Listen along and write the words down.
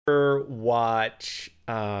ever watch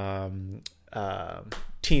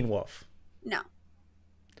Teen Wolf? No.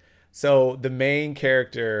 So the main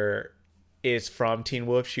character is from Teen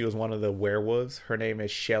Wolf. She was one of the werewolves. Her name is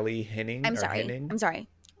Shelley Henning I'm or sorry. Henning. I'm sorry.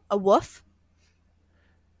 A woof?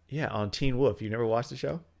 Yeah, on Teen Wolf. You never watched the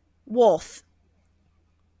show? Wolf.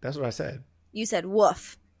 That's what I said. You said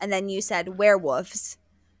woof, and then you said werewolves.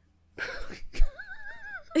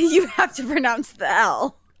 You have to pronounce the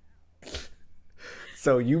L.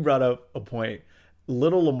 So you brought up a point.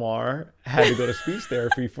 Little Lamar had to go to speech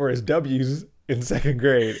therapy for his W's in second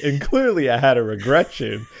grade. And clearly I had a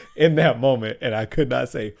regression in that moment. And I could not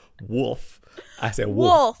say wolf. I said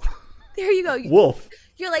wolf. Wolf. There you go. Wolf.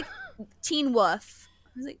 You're like Teen Wolf.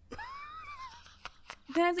 Then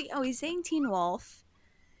I was like, oh, he's saying Teen Wolf.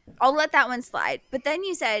 I'll let that one slide. But then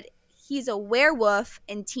you said he's a werewolf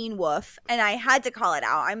in Teen Wolf. And I had to call it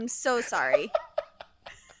out. I'm so sorry.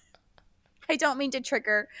 I don't mean to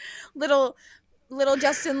trigger little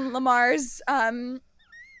Justin Lamar's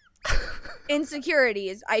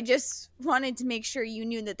insecurities. I just wanted to make sure you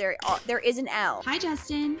knew that there is an L. Hi,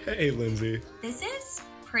 Justin. Hey, Lindsay. This is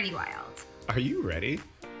pretty wild. Are you ready?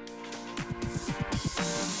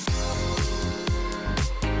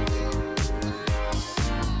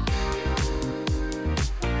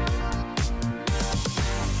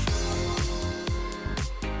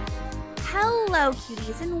 Hello,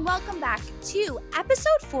 cuties, and welcome back to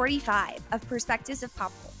episode 45 of Perspectives of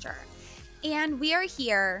Pop Culture. And we are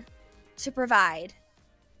here to provide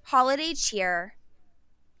holiday cheer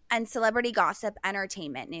and celebrity gossip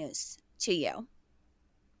entertainment news to you.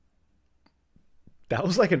 That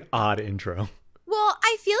was like an odd intro. Well,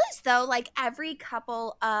 I feel as though like every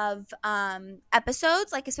couple of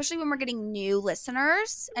episodes, like especially when we're getting new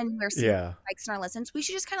listeners and we're seeing likes and our listens, we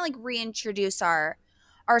should just kind of like reintroduce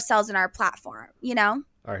ourselves and our platform, you know?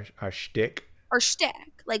 Our shtick. Our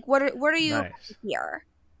shtick. Like what are you Nice. here?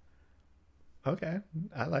 Okay.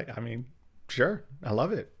 Sure. I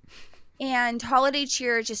love it. And holiday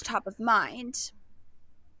cheer is just top of mind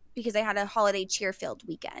because I had a holiday cheer filled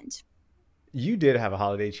weekend. You did have a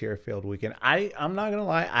holiday cheer filled weekend. I'm not gonna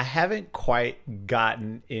lie, I haven't quite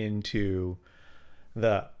gotten into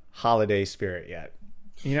the holiday spirit yet.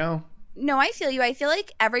 You know? No, I feel you. I feel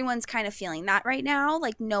like everyone's kind of feeling that right now.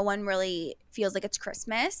 Like no one really feels like it's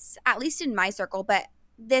Christmas, at least in my circle. But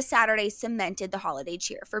this Saturday cemented the holiday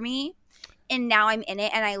cheer for me. And now I'm in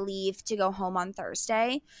it and I leave to go home on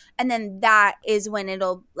Thursday. And then that is when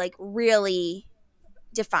it'll like really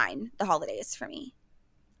define the holidays for me.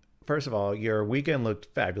 First of all, your weekend looked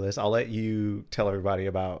fabulous. I'll let you tell everybody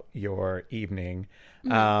about your evening.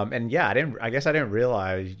 Mm-hmm. And yeah, I guess I didn't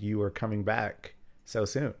realize you were coming back so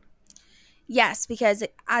soon. Yes, because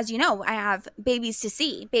as you know, I have babies to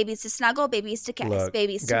see, babies to snuggle, babies to kiss, Look,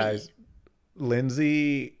 babies to guys, meet.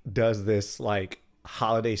 Lindsay does this like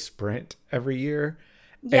holiday sprint every year.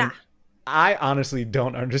 Yeah. And I honestly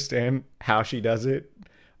don't understand how she does it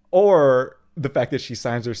or the fact that she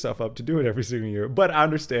signs herself up to do it every single year. But I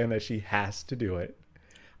understand that she has to do it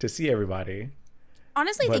to see everybody.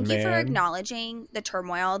 Honestly, thank you for acknowledging the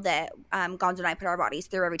turmoil that Gonzo and I put our bodies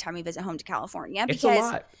through every time we visit home to California. Because it's a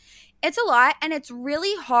lot. It's a lot, and it's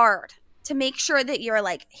really hard to make sure that you're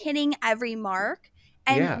like hitting every mark.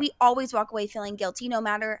 And we always walk away feeling guilty no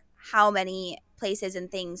matter how many places and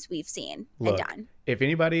things we've seen and done. If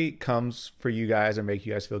anybody comes for you guys or make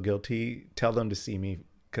you guys feel guilty, tell them to see me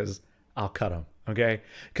because I'll cut them. Okay?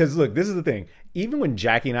 Because look, this is the thing. Even when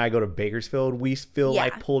Jackie and I go to Bakersfield, we feel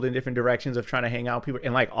like pulled in different directions of trying to hang out with people.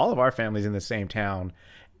 And like all of our families in the same town.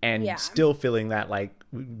 And still feeling that like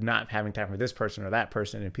not having time for this person or that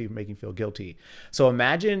person and people making you feel guilty. So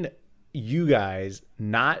imagine you guys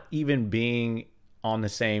not even being on the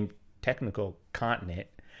same technical continent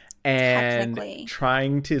and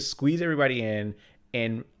trying to squeeze everybody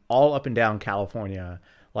in all up and down California.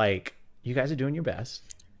 Like you guys are doing your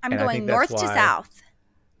best. I'm going north to south.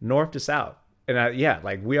 North to south. And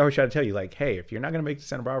like we always try to tell you like, hey, if you're not going to make it to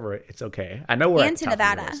Santa Barbara, it's okay. I know we're and at the to top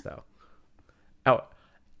Nevada of the list, though. Oh,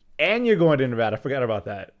 and you're going to Nevada. I forgot about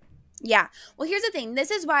that. Yeah. Well, here's the thing.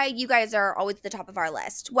 This is why you guys are always at the top of our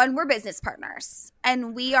list. One, we're business partners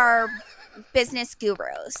and we are business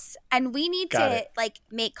gurus and we need to like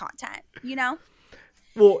make content, you know?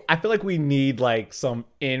 Well, I feel like we need like some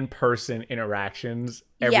in-person interactions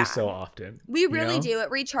every so often. We really do.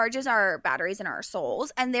 It recharges our batteries and our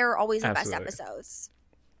souls. And they're always the best episodes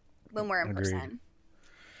when we're in person.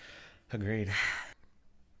 Agreed.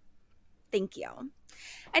 Thank you.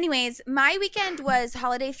 Anyways, my weekend was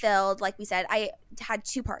holiday filled. Like we said, I had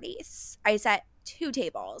 2 parties. I set 2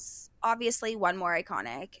 tables. Obviously, one more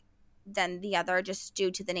iconic than the other just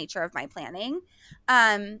due to the nature of my planning.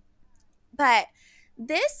 But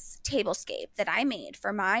this tablescape that I made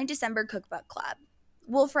for my December cookbook club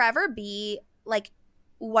will forever be like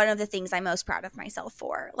one of the things I'm most proud of myself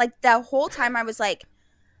for. Like the whole time I was like,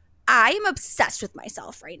 I am obsessed with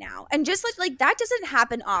myself right now. And just like that doesn't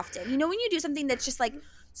happen often. You know, when you do something that's just like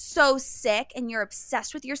so sick and you're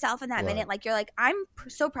obsessed with yourself in that minute, like you're like, I'm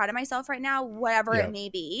so proud of myself right now, whatever it may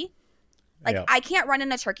be. Like I can't run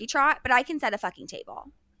in a turkey trot, but I can set a fucking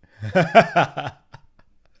table.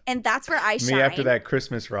 And that's where I shine. Me after that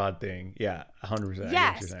Christmas rod thing. Yeah, 100%.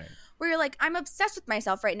 Yes. Where you're like, I'm obsessed with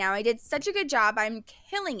myself right now. I did such a good job. I'm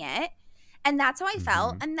killing it. And that's how I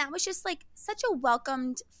felt. And that was just like such a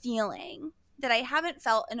welcomed feeling that I haven't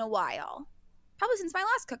felt in a while. Probably since my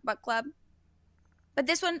last cookbook club. But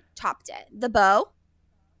this one topped it. The bow.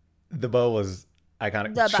 The bow was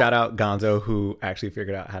iconic. Shout out Gonzo, who actually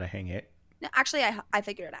figured out how to hang it. No, actually, I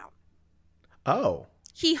figured it out. Oh.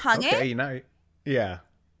 He hung it. You know, yeah.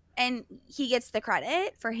 And he gets the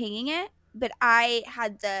credit for hanging it. But I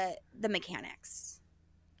had the mechanics.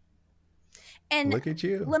 And look at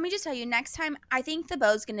you. Let me just tell you, next time, I think the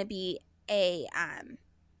bow's going to be a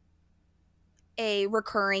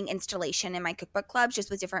recurring installation in my cookbook clubs, just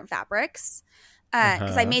with different fabrics.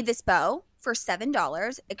 Because I made this bow for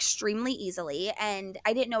 $7 extremely easily, and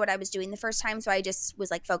I didn't know what I was doing the first time, so I just was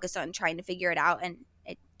like focused on trying to figure it out, and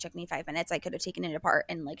it took me 5 minutes. I could have taken it apart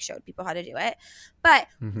and like showed people how to do it. But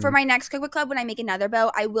for my next cookbook club, when I make another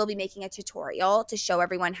bow, I will be making a tutorial to show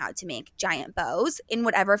everyone how to make giant bows in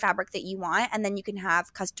whatever fabric that you want, and then you can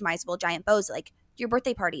have customizable giant bows like your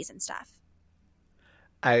birthday parties and stuff.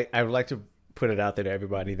 I would like to put it out there to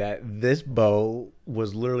everybody that this bow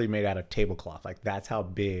was literally made out of tablecloth. Like that's how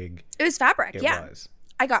big it was. Fabric, it yeah. was.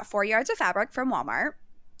 I got 4 yards of fabric from Walmart.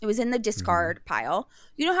 It was in the discard pile.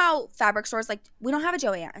 You know how fabric stores, like, we don't have a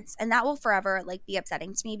Joann's, and that will forever like be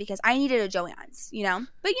upsetting to me because I needed a Joann's, you know.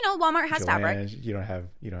 But you know, Walmart has fabric. You don't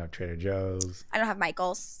have Trader Joe's. I don't have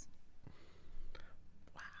Michael's.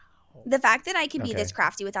 Wow. The fact that I can be this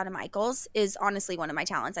crafty without a Michael's is honestly one of my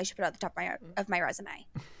talents. I should put it at the top of my resume.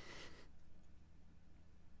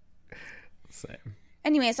 Same.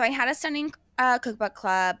 Anyway, so I had a stunning cookbook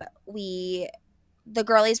club. The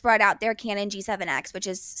girlies brought out their Canon G7X, which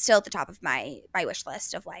is still at the top of my wish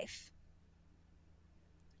list of life.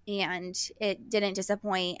 And it didn't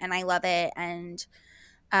disappoint, and I love it. And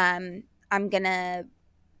I'm going to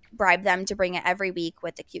bribe them to bring it every week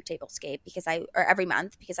with the cute tablescape or every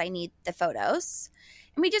month because I need the photos.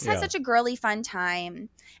 And we just had such a girly fun time.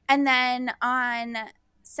 And then on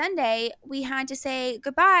Sunday, we had to say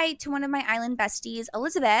goodbye to one of my island besties,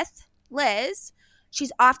 Liz.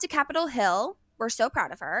 She's off to Capitol Hill. We're so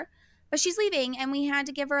proud of her. But she's leaving, and we had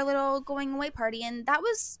to give her a little going away party, and that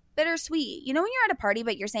was bittersweet. You know when you're at a party,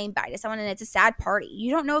 but you're saying bye to someone, and it's a sad party.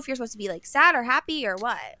 You don't know if you're supposed to be, like, sad or happy or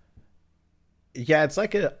what. Yeah, it's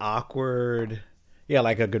like an awkward,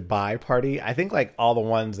 like a goodbye party. I think, like, all the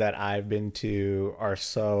ones that I've been to are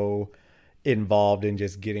so involved in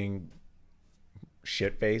just getting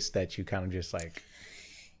shit-faced that you kind of just, like...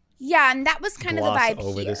 Yeah, and that was kind of the vibe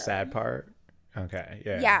over here. The sad part. Okay,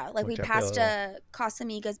 yeah. Yeah, like we passed a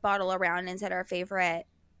Casamigos bottle around and said our favorite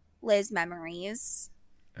Liz memories.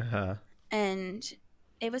 And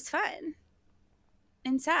it was fun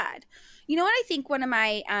and sad. You know what I think one of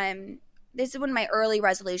my this is one of my early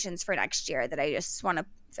resolutions for next year that I just want to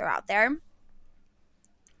throw out there.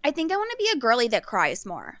 I think I want to be a girly that cries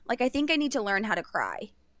more. Like I think I need to learn how to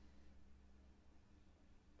cry.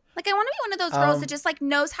 Like, I want to be one of those girls that just, like,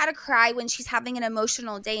 knows how to cry when she's having an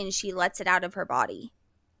emotional day and she lets it out of her body.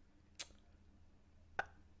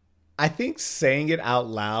 I think saying it out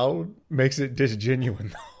loud makes it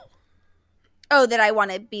disgenuine, though. Oh, that I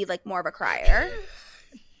want to be, like, more of a crier?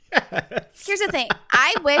 Yes. Here's the thing.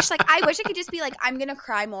 I wish I could just be, like, I'm going to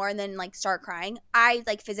cry more and then, like, start crying. I,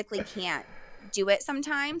 like, physically can't do it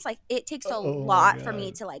sometimes. Like, it takes a lot for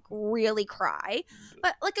me to, like, really cry.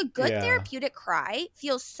 But, like, a good therapeutic cry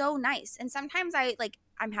feels so nice. And sometimes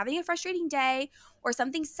I'm having a frustrating day or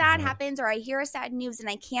something sad happens or I hear a sad news and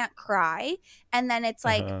I can't cry. And then it's,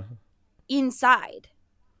 like, inside.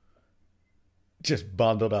 Just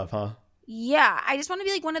bundled up, huh? Yeah. I just want to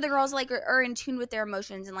be, like, one of the girls, like, are in tune with their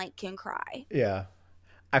emotions and, like, can cry. Yeah.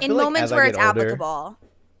 In moments where it's applicable.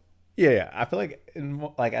 Yeah. I feel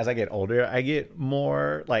like as I get older, I get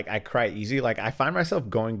more like I cry easy. Like I find myself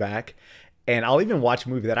going back and I'll even watch a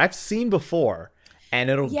movie that I've seen before and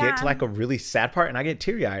it'll get to like a really sad part and I get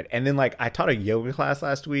teary eyed. And then like I taught a yoga class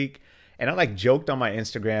last week and I like joked on my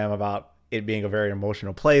Instagram about it being a very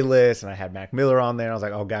emotional playlist and I had Mac Miller on there. I was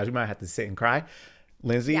like, oh guys, we might have to sit and cry.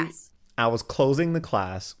 Lindsay, I was closing the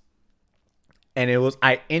class and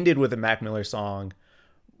I ended with a Mac Miller song.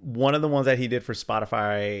 One of the ones that he did for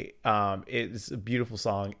Spotify, it's a beautiful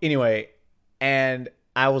song. Anyway, and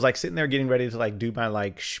I was like sitting there getting ready to like do my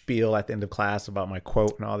like spiel at the end of class about my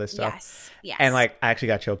quote and all this stuff. Yes. And like I actually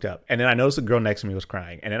got choked up. And then I noticed the girl next to me was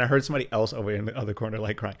crying. And then I heard somebody else over in the other corner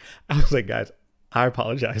like crying. I was like, guys, I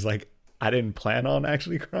apologize. Like I didn't plan on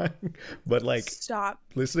actually crying, but like stop.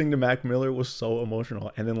 Listening to Mac Miller was so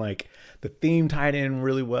emotional. And then like the theme tied in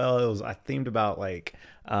really well. I themed about like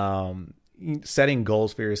setting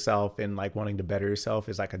goals for yourself and like wanting to better yourself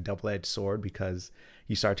is like a double-edged sword, because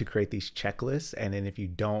you start to create these checklists, and then if you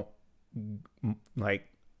don't like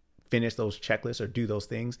finish those checklists or do those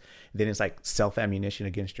things, then it's like self-ammunition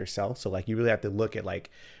against yourself. So like you really have to look at like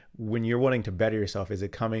when you're wanting to better yourself, is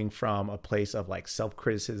it coming from a place of like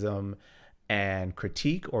self-criticism and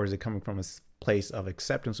critique, or is it coming from a place of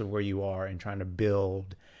acceptance of where you are and trying to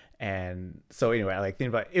build? And so anyway, I like think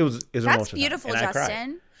about it was that's beautiful,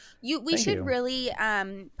 Justin. We should you. really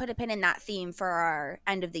put a pin in that theme for our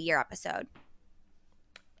end of the year episode.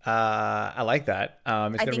 I like that. It's I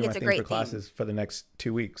gonna think be my it's a theme great for classes for the next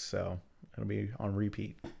 2 weeks, so it'll be on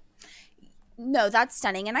repeat. No, that's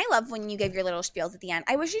stunning, and I love when you give your little spiels at the end.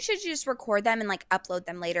 I wish you should just record them and like upload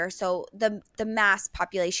them later, so the mass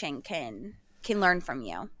population can learn from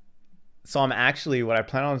you. So I'm actually, what I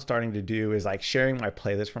plan on starting to do is like sharing my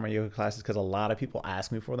playlist for my yoga classes, because a lot of people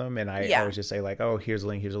ask me for them, and I always just say like, oh, here's a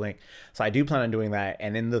link. So I do plan on doing that.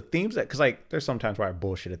 And then the themes that, because like there's sometimes where I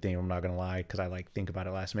bullshit a theme, I'm not gonna lie, because I like think about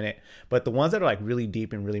it last minute. But the ones that are like really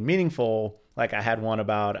deep and really meaningful, like I had one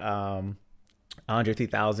about Andre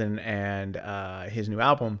 3000 and his new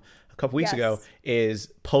album a couple weeks ago,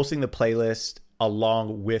 is posting the playlist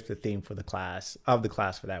along with the theme for the class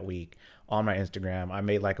for that week on my Instagram. I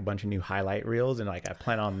made like a bunch of new highlight reels, and like I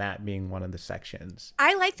plan on that being one of the sections.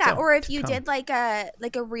 I like that. So, or if you did like a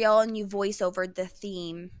reel and you voice over the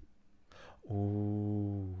theme.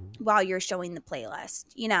 Ooh. While you're showing the playlist,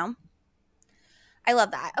 you know? I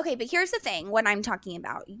love that. Okay, but here's the thing when I'm talking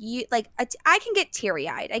about you, like I can get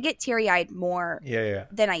teary-eyed. I get teary-eyed more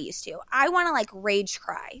than I used to. I want to like rage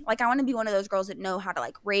cry. Like I want to be one of those girls that know how to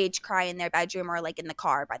like rage cry in their bedroom or like in the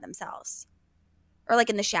car by themselves. Or like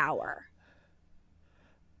in the shower.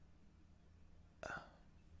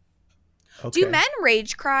 Okay. Do men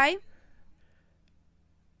rage cry?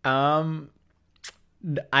 I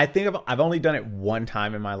think I've only done it one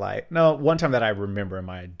time in my life. No, one time that I remember in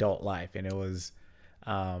my adult life, and it was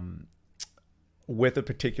with a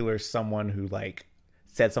particular someone who like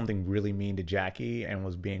said something really mean to Jackie and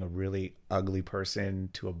was being a really ugly person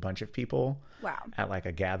to a bunch of people. Wow. At like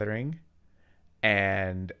a gathering,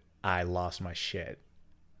 and I lost my shit,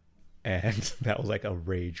 and that was like a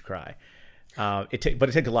rage cry. But it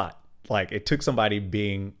took a lot. Like it took somebody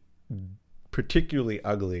being particularly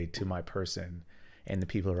ugly to my person and the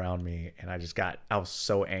people around me, and I was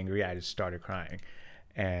so angry, I just started crying,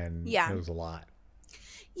 and it was a lot.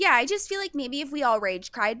 Yeah, I just feel like maybe if we all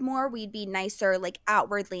rage cried more, we'd be nicer like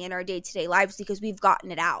outwardly in our day-to-day lives because we've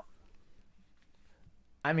gotten it out.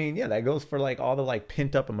 I mean, yeah, that goes for like all the like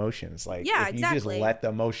pent up emotions. Like if you just let the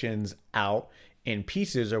emotions out in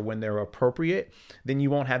pieces or when they're appropriate, then you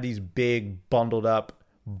won't have these big bundled up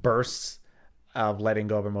bursts of letting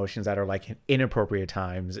go of emotions that are like in inappropriate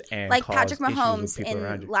times, and like Patrick Mahomes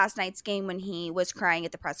in last night's game when he was crying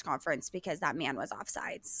at the press conference because that man was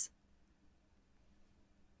offsides.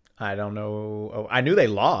 I don't know. Oh, I knew they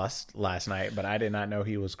lost last night, but I did not know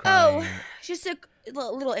he was crying. Oh, just a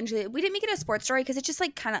little injury. We didn't make it a sports story because it's just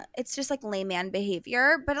like it's just like layman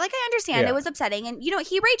behavior. But like I understand it was upsetting, and you know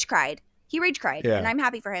he rage cried. And I'm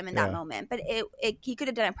happy for him in that moment. But he could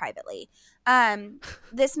have done it privately.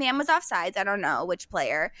 This man was offsides. I don't know which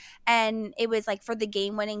player, and it was like for the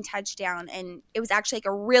game-winning touchdown, and it was actually like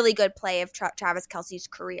a really good play of Travis Kelce's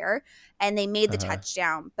career, and they made the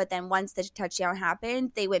touchdown. But then once the touchdown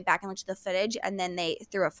happened, they went back and looked at the footage, and then they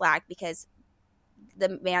threw a flag because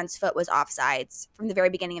the man's foot was offsides from the very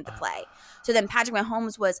beginning of the play. So then Patrick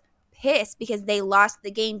Mahomes was pissed because they lost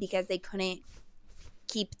the game because they couldn't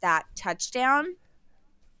keep that touchdown.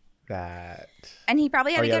 And he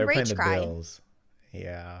probably had a good rage cry. Bills.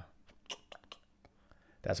 Yeah,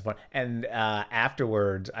 that's fun. And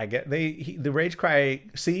afterwards, I get the rage cry.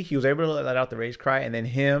 See, he was able to let out the rage cry, and then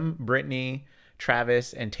him, Brittany,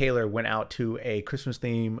 Travis, and Taylor went out to a Christmas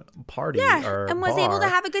theme party. Yeah, and was able to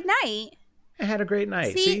have a good night. And had a great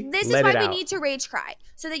night. See, this is why we need to rage cry,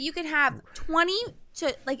 so that you can have 20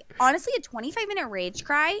 to like honestly a 25-minute rage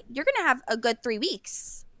cry. You're gonna have a good 3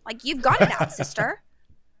 weeks. Like you've got it out, sister.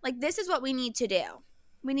 Like, this is what we need to do.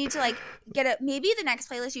 We need to, like, maybe the next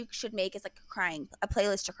playlist you should make is, like, a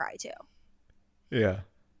playlist to cry to. Yeah.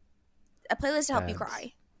 a playlist to help you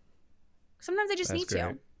cry. Sometimes I just need great.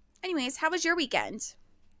 to. Anyways, how was your weekend?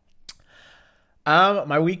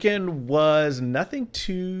 My weekend was nothing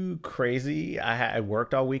too crazy. I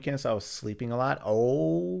worked all weekend, so I was sleeping a lot.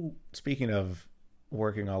 Oh, speaking of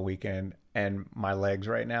working all weekend, and my legs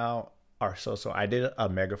right now are so. I did a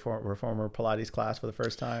mega reformer Pilates class for the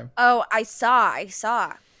first time. Oh, I saw.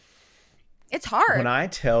 It's hard. When I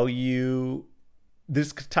tell you,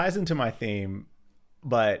 this ties into my theme,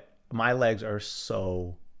 but my legs are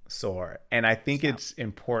so sore, and I think it's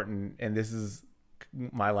important. And this is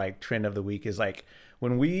my like trend of the week is like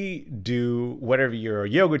when we do whatever, you're a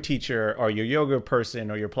yoga teacher or your yoga person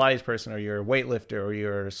or your Pilates person or you're a weightlifter or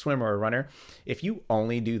you're a swimmer or a runner, if you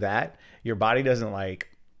only do that, your body doesn't like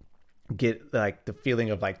get like the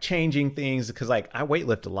feeling of like changing things. Because like I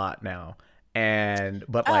weightlift a lot now,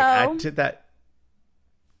 but like I did that.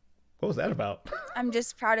 What was that about? I'm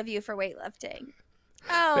just proud of you for weightlifting.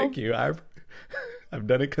 Oh, thank you. I've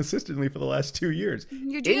done it consistently for the last 2 years.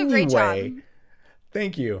 You're doing a great job.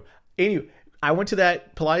 Thank you. Anyway, I went to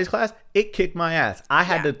that Pilates class. It kicked my ass. I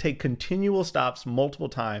had to take continual stops multiple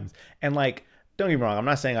times. And like, don't get me wrong, I'm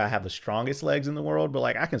not saying I have the strongest legs in the world, but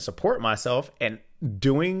like I can support myself. And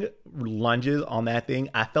doing lunges on that thing,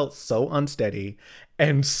 I felt so unsteady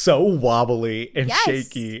and so wobbly and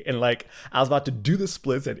shaky. And like I was about to do the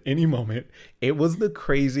splits at any moment. It was the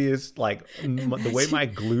craziest, like the way my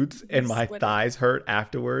glutes and my thighs hurt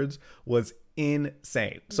afterwards was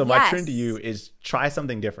insane. So my trend to you is try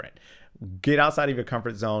something different. Get outside of your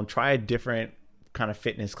comfort zone. Try a different kind of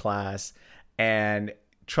fitness class. And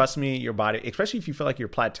trust me, your body, especially if you feel like you're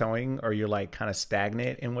plateauing or you're like kind of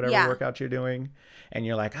stagnant in whatever workout you're doing, and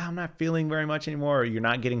you're like, I'm not feeling very much anymore, or you're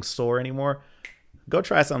not getting sore anymore, go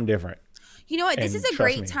try something different. You know what? This is a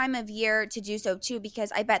great time of year to do so too,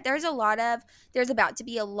 because I bet there's about to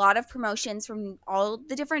be a lot of promotions from all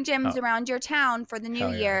the different gyms around your town for the new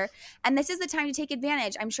year. And this is the time to take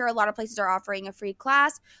advantage. I'm sure a lot of places are offering a free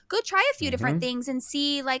class. Go try a few different things and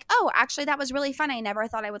see like, oh, actually that was really fun. I never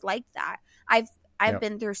thought I would like that. I've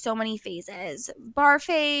been through so many phases. Bar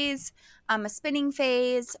phase, a spinning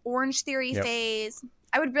phase, Orange Theory phase.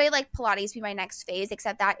 I would really like Pilates be my next phase,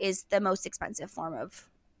 except that is the most expensive form of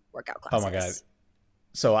workout classes. Oh my god!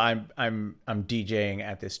 So I'm DJing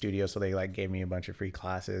at this studio, so they like gave me a bunch of free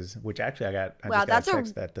classes, which actually I just got a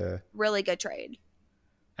text that really good trade.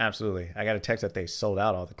 Absolutely, I got a text that they sold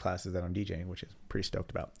out all the classes that I'm DJing, which is pretty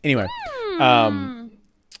stoked about. Anyway,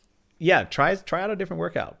 yeah, try out a different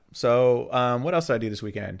workout. So what else did I do this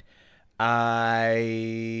weekend? I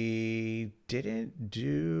didn't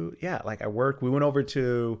do like I worked. We went over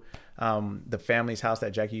to the family's house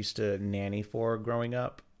that Jackie used to nanny for growing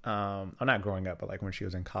up. Not growing up, but like when she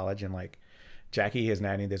was in college, and like Jackie has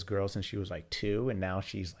nannied this girl since she was like 2, and now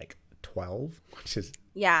she's like 12, which is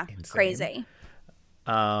insane. Crazy.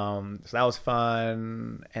 So that was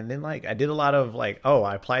fun. And then like I did a lot of like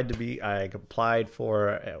I applied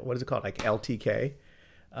for what is it called, like LTK.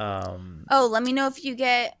 Let me know if you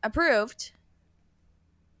get approved.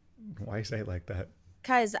 Why you say it like that?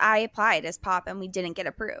 Because I applied as Pop and we didn't get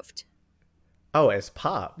approved. Oh, as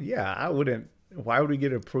Pop? Yeah, I wouldn't. Why would we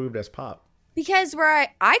get approved as Pop? Because we're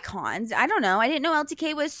icons. I don't know. I didn't know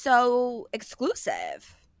LTK was so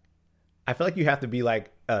exclusive. I feel like you have to be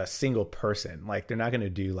like a single person. Like they're not going to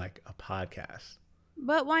do like a podcast.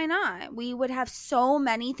 But why not? We would have so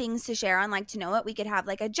many things to share on Like to Know It. We could have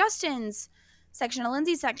like a Justin's section, a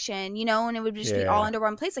Lindsay section, and it would just be all under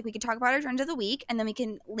one place. Like we could talk about our trends of the week, and then we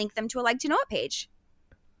can link them to a Like to Know It page.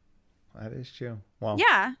 That is true. Well,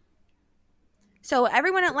 yeah. So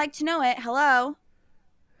everyone at Like to Know It, hello,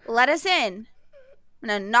 let us in. I'm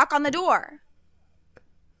going to knock on the door.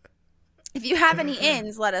 If you have any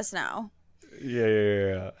ins, let us know.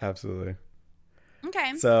 Yeah, absolutely.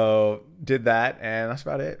 Okay. So did that, and that's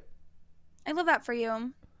about it. I love that for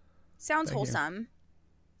you. Sounds wholesome.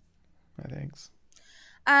 Thanks.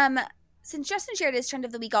 Since Justin shared his trend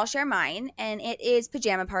of the week, I'll share mine, and it is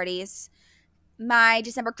pajama parties. My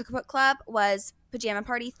December cookbook club was pajama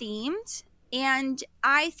party themed, and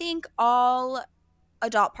I think all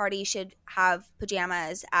adult parties should have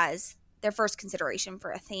pajamas as their first consideration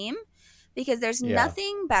for a theme, because there's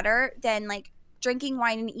nothing better than like drinking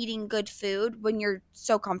wine and eating good food when you're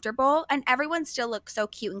so comfortable, and everyone still looks so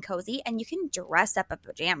cute and cozy, and you can dress up a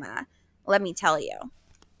pajama, let me tell you.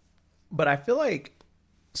 But I feel like,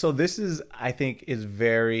 so this is, I think, is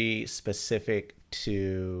very specific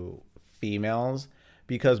to females,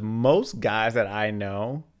 because most guys that I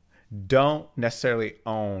know don't necessarily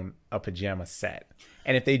own a pajama set.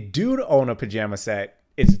 And if they do own a pajama set,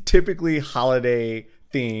 it's typically holiday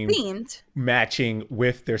themed, matching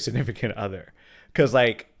with their significant other. Because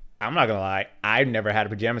like I'm not gonna lie, I never had a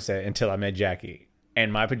pajama set until I met Jackie,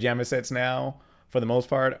 and my pajama sets now, for the most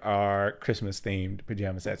part, are Christmas themed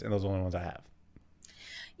pajama sets, and those are the only ones I have.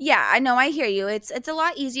 Yeah, I know. I hear you. It's a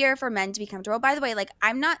lot easier for men to be comfortable. By the way, like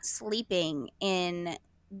I'm not sleeping in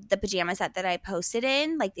the pajama set that I posted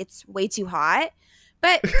in. Like it's way too hot.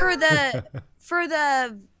 But for the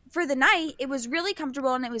for the night, it was really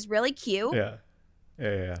comfortable and it was really cute. Yeah.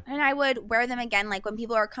 Yeah. And I would wear them again, like when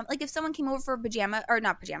people are like if someone came over for pajama or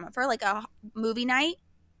not pajama for like a movie night,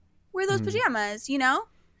 wear those pajamas. You know,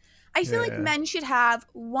 I feel like men should have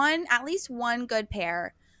at least one good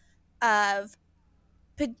pair of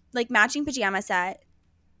like matching pajama set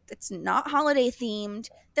that's not holiday themed,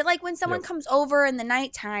 that like when someone comes over in the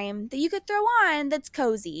nighttime that you could throw on, that's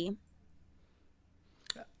cozy.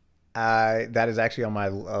 That is actually on my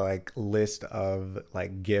like list of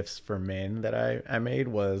like gifts for men that I made,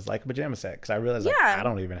 was like a pajama set, because I realized like I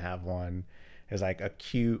don't even have one. It's like a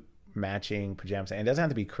cute matching pajama set, and it doesn't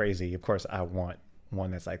have to be crazy. Of course, I want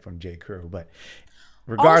one that's like from J. Crew, but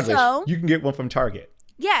regardless, also, you can get one from Target.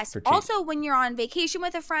 Yes. Also, when you're on vacation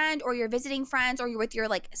with a friend, or you're visiting friends, or you're with your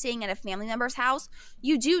like staying at a family member's house,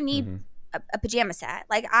 you do need a pajama set.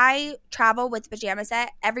 Like I travel with pajama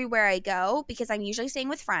set everywhere I go because I'm usually staying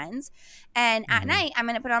with friends, and at night I'm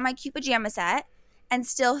going to put on my cute pajama set and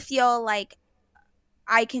still feel like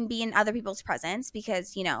I can be in other people's presence,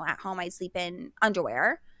 because you know at home I sleep in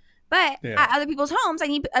underwear, but at other people's homes I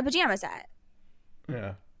need a pajama set.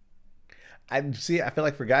 Yeah. I feel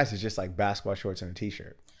like for guys it's just like basketball shorts and a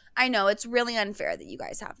t-shirt. I know, it's really unfair that you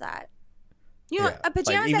guys have that. You know, a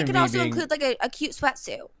pajama set could also include like a cute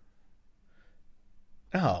sweatsuit.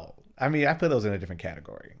 Oh, I mean, I put those in a different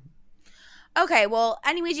category. Okay, well,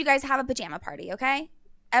 anyways, you guys have a pajama party, okay?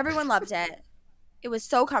 Everyone loved it. It was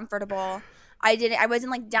so comfortable. I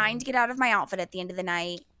wasn't like dying to get out of my outfit at the end of the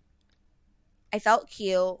night. I felt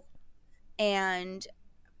cute, and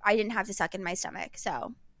I didn't have to suck in my stomach,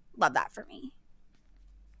 so love that for me.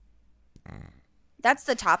 That's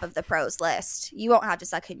the top of the pros list. You won't have to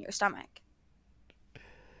suck in your stomach.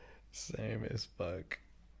 Same as fuck.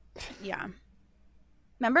 Yeah.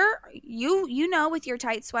 Remember, you know, with your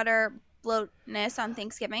tight sweater bloatness on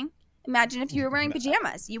Thanksgiving, imagine if you were wearing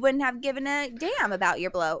pajamas. You wouldn't have given a damn about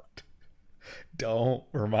your bloat. Don't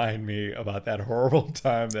remind me about that horrible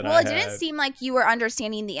time that I had. Well, it didn't seem like you were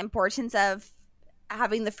understanding the importance of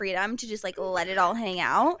having the freedom to just like let it all hang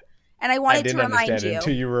out. And I wanted to remind you.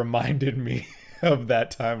 Until you reminded me of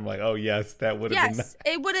that time. Like, oh yes, that would have been nice.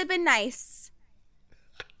 Yes, it would have been nice.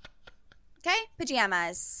 Okay,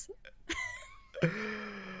 pajamas.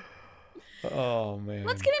 Oh man.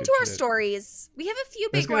 Let's get into our stories. We have a few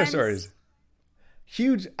big ones. Stories.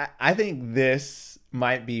 Huge. I think this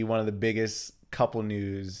might be one of the biggest couple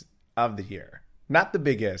news of the year. Not the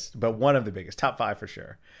biggest, but one of the biggest. Top 5 for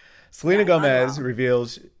sure. Selena Gomez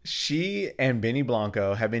reveals she and Benny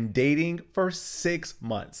Blanco have been dating for 6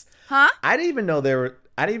 months. Huh? I didn't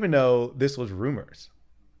even know this was rumors.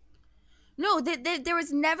 No, there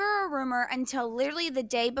was never a rumor until literally the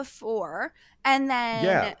day before, and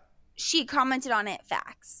then she commented on it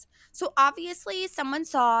facts. So obviously someone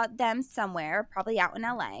saw them somewhere, probably out in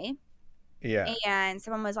LA. Yeah. And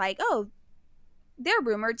someone was like, oh, they're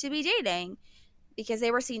rumored to be dating because they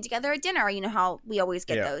were seen together at dinner. You know how we always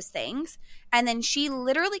get those things. And then she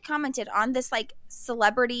literally commented on this like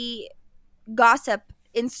celebrity gossip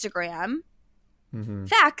Instagram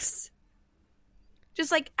facts.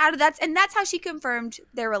 Just like out of that. And that's how she confirmed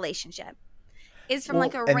their relationship. Is from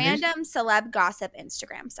like a random celeb gossip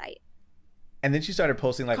Instagram site. And then she started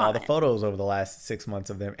posting like all the photos over the last 6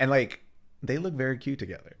 months of them. And like, they look very cute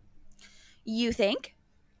together. You think?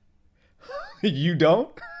 You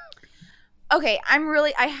don't? Okay,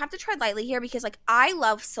 I have to tread lightly here because like I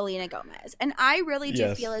love Selena Gomez. And I really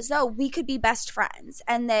do feel as though we could be best friends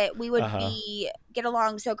and that we would get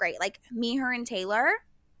along so great. Like me, her, and Taylor.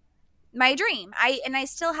 My dream. I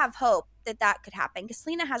still have hope that could happen because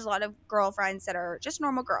Selena has a lot of girlfriends that are just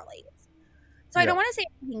normal girlies. So I don't want to say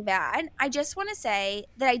anything bad. I just want to say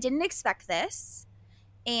that I didn't expect this,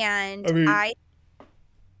 and I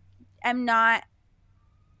am not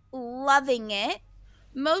loving it,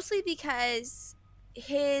 mostly because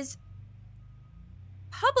his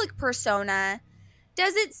public persona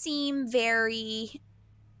doesn't seem very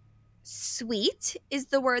sweet, is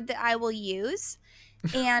the word that I will use,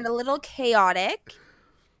 and a little chaotic.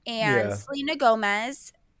 And Selena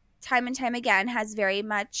Gomez, time and time again, has very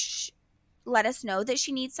much let us know that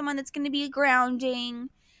she needs someone that's going to be grounding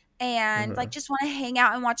and like just want to hang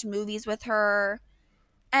out and watch movies with her.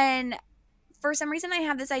 And for some reason, I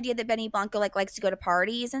have this idea that Benny Blanco like likes to go to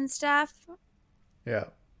parties and stuff. Yeah.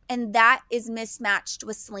 And that is mismatched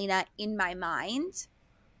with Selena in my mind.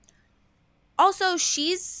 Also,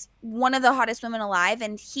 she's one of the hottest women alive,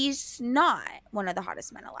 and he's not one of the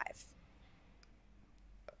hottest men alive.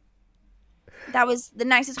 That was the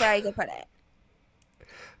nicest way I could put it.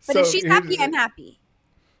 But if she's happy, I'm happy.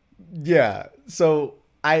 Yeah. So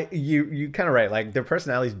you kind of right. Like their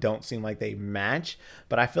personalities don't seem like they match,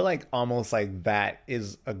 but I feel like almost like that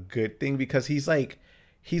is a good thing because he's like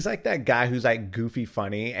that guy who's like goofy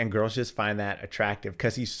funny and girls just find that attractive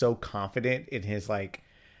because he's so confident in his like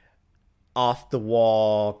off the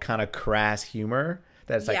wall kind of crass humor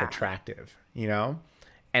that's like attractive, you know?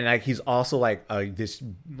 And like he's also like this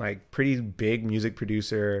like pretty big music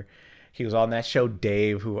producer. He was on that show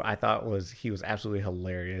Dave, who I thought was absolutely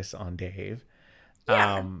hilarious on Dave.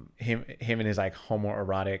 Yeah. Him and his like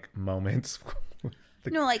homoerotic moments.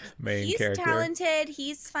 No, like he's character. Talented,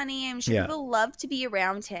 he's funny. I'm sure people love to be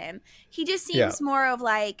around him. He just seems more of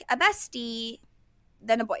like a bestie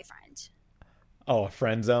than a boyfriend. Oh, a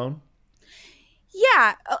friend zone?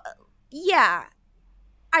 Yeah. Yeah.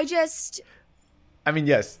 I mean,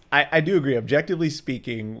 yes, I do agree. Objectively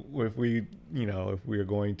speaking, if we are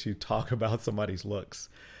going to talk about somebody's looks,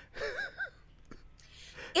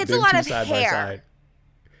 it's a lot of hair.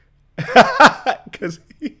 Because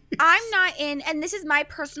I'm not in, and this is my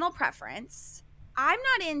personal preference. I'm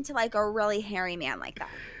not into like a really hairy man like that.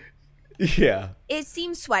 Yeah, it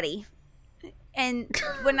seems sweaty. And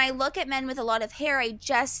when I look at men with a lot of hair, I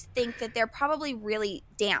just think that they're probably really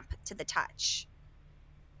damp to the touch.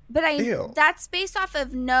 But that's based off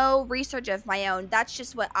of no research of my own. That's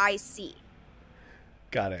just what I see.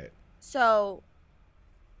 Got it. So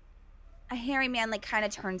a hairy man like kind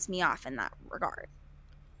of turns me off in that regard.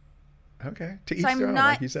 Okay. To each their own,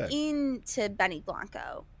 like you said. I'm not into Benny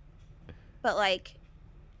Blanco. But like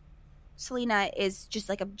Selena is just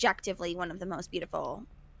like objectively one of the most beautiful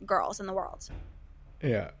girls in the world.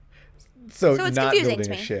 Yeah. So it's not confusing building to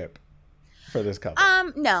me. A ship for this couple.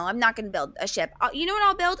 No, I'm not going to build a ship. You know what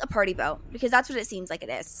I'll build? A party boat, because that's what it seems like it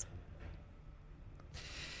is.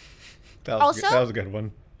 That was a good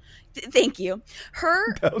one. Thank you.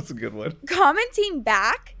 That was a good one. Commenting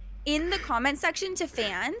back in the comment section to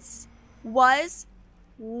fans was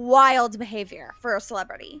wild behavior for a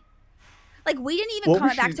celebrity. Like we didn't even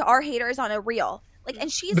comment back to our haters on a reel. Like,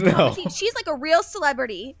 and she's commenting. She's like a real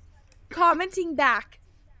celebrity commenting back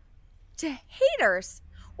to haters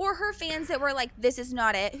or her fans that were like, "This is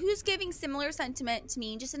not it." Who's giving similar sentiment to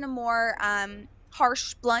me, just in a more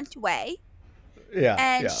harsh, blunt way. Yeah.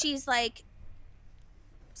 And she's like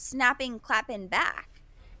snapping, clapping back.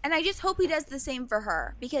 And I just hope he does the same for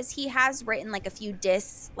her because he has written like a few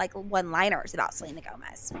like one-liners about Selena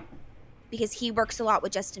Gomez because he works a lot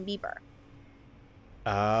with Justin Bieber.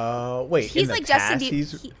 Wait. He's like Justin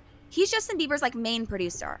Bieber. He's Justin Bieber's like main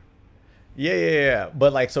producer. Yeah.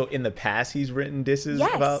 But like, so in the past, he's written disses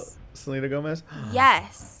about Selena Gomez.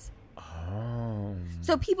 Yes. Oh.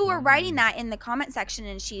 So people were writing that in the comment section,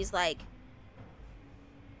 and she's like,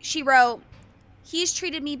 she wrote, "He's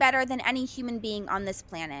treated me better than any human being on this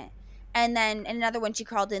planet." And then another one she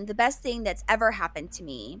called in, "The best thing that's ever happened to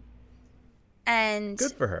me." And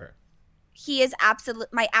good for her. He is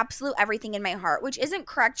my absolute everything in my heart, which isn't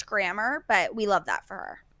correct grammar, but we love that for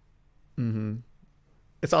her. Mm-hmm.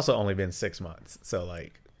 It's also only been 6 months, so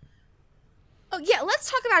like. Oh yeah, let's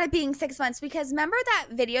talk about it being 6 months because remember that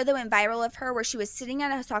video that went viral of her where she was sitting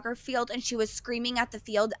at a soccer field and she was screaming at the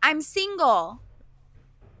field, "I'm single."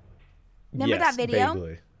 Remember that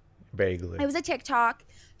video? Vaguely. It was a TikTok.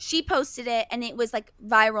 She posted it, and it was like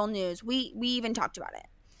viral news. We even talked about it.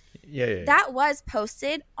 Yeah. That was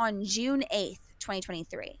posted on June 8th,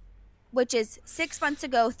 2023, which is 6 months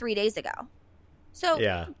ago, 3 days ago. So,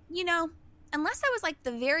 you know, unless that was like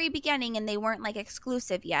the very beginning and they weren't like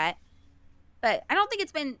exclusive yet, but I don't think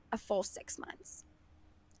it's been a full 6 months.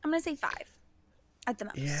 I'm going to say 5 at the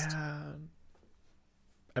most. Yeah.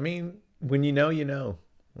 I mean, when you know,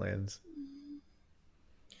 Lens.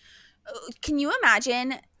 Can you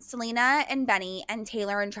imagine Selena and Benny and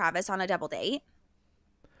Taylor and Travis on a double date?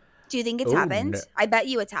 Do you think it's happened? No. I bet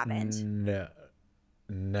you it's happened.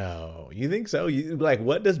 No. You think so? Like,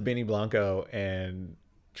 what does Benny Blanco and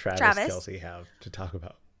Travis Kelce have to talk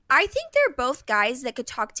about? I think they're both guys that could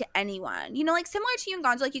talk to anyone. You know, like similar to you and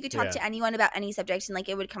Gonzo, like you could talk to anyone about any subject and like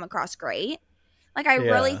it would come across great. Like I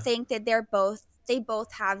really think that they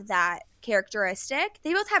both have that characteristic.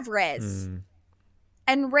 They both have Riz.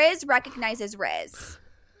 And Riz recognizes Riz.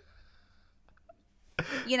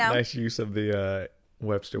 You know? Nice use of the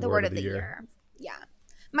Webster word of the year. Yeah.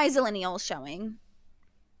 My zillennial showing.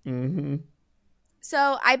 Mm-hmm.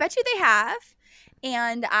 So I bet you they have.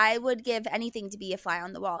 And I would give anything to be a fly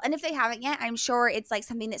on the wall. And if they haven't yet, I'm sure it's like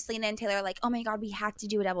something that Selena and Taylor are like, oh my God, we have to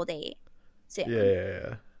do a double date soon.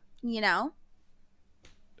 Yeah. You know?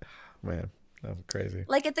 Man, that's crazy.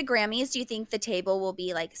 Like at the Grammys, do you think the table will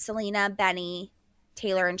be like Selena, Benny,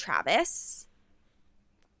 Taylor, and Travis?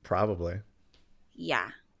 Probably. Yeah.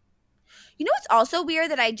 You know what's also weird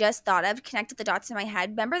that I just thought of, connected the dots in my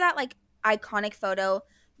head? Remember that like iconic photo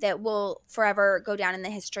that will forever go down in the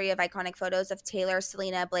history of iconic photos of Taylor,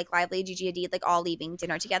 Selena, Blake Lively, Gigi Hadid, like all leaving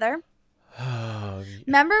dinner together?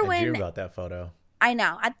 Remember I when? dream about that photo. I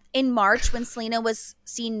know. In March, when Selena was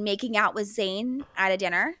seen making out with Zayn at a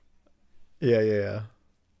dinner. Yeah.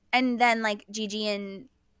 And then like Gigi and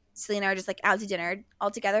Selena are just like out to dinner all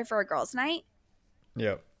together for a girls' night.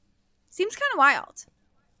 Yep. Seems kind of wild.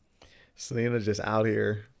 Selena's just out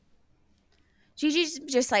here. Gigi's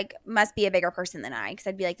just like must be a bigger person than I, because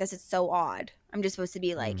I'd be like, this is so odd. I'm just supposed to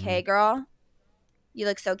be like, hey girl, you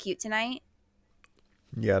look so cute tonight.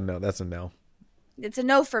 Yeah, no, that's a no. It's a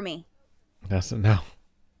no for me. That's a no.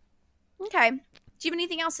 Okay. Do you have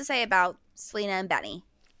anything else to say about Selena and Benny?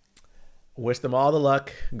 Wish them all the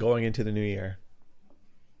luck going into the new year.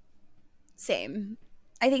 Same.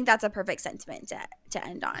 I think that's a perfect sentiment to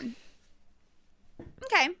end on.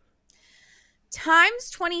 Okay. Times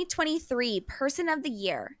 2023 Person of the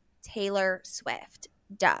Year, Taylor Swift.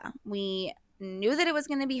 Duh. We knew that it was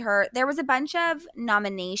going to be her. There was a bunch of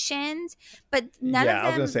nominations, but none of them. Yeah, I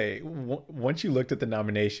was going to say, once you looked at the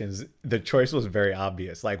nominations, the choice was very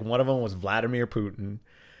obvious. Like, one of them was Vladimir Putin.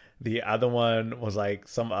 The other one was, like,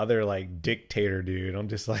 some other, like, dictator dude. I'm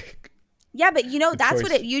just like... Yeah, but you know, that's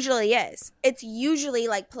what it usually is. It's usually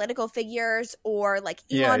like political figures or like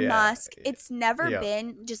Elon Musk. It's never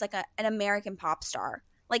been just like an American pop star.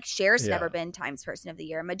 Like Cher's never been Times Person of the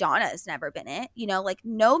Year. Madonna's never been it. You know, like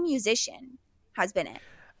no musician has been it.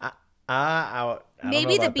 I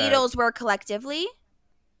Maybe the Beatles were collectively.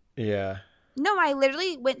 Yeah. No, I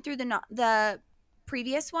literally went through the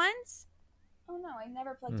previous ones. Oh no, I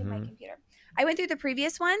never plugged in my computer. I went through the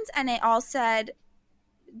previous ones and it all said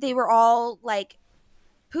they were all like,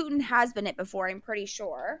 Putin has been it before, I'm pretty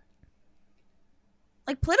sure.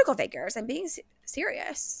 Like political figures. I'm being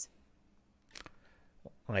serious.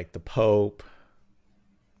 Like the Pope.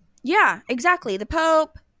 Yeah, exactly. The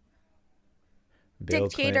Pope. Bill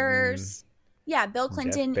dictators. Clinton, yeah, Bill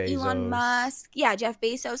Clinton, Elon Musk. Yeah, Jeff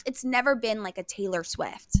Bezos. It's never been like a Taylor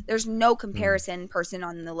Swift. There's no comparison person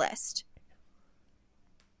on the list.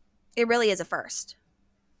 It really is a first.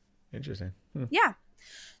 Interesting. Yeah.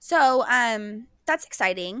 So that's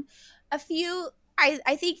exciting. A few,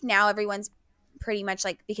 I think now everyone's pretty much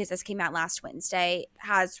like, because this came out last Wednesday,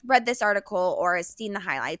 has read this article or has seen the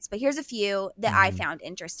highlights. But here's a few that I found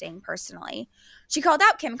interesting personally. She called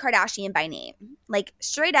out Kim Kardashian by name. Like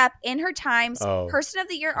straight up in her Times Person of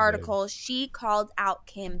the Year article, she called out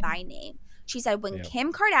Kim by name. She said when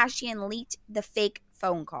Kim Kardashian leaked the fake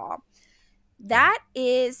phone call. That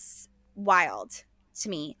is wild to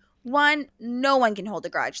me. One, no one can hold a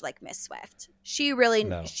grudge like Miss Swift. She really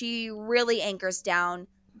anchors down,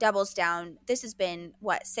 doubles down. This has been,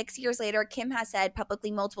 6 years later? Kim has said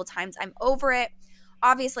publicly multiple times, I'm over it.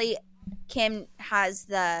 Obviously, Kim has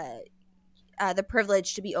the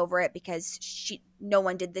privilege to be over it because no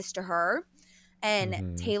one did this to her.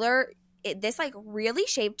 And Taylor, this like really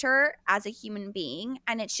shaped her as a human being.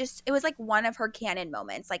 And it was like one of her canon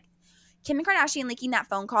moments. Like Kim Kardashian leaking that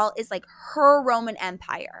phone call is like her Roman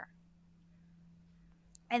Empire.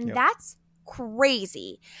 And that's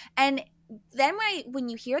crazy. And then when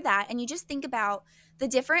you hear that and you just think about the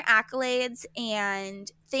different accolades and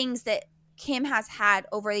things that Kim has had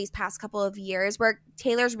over these past couple of years where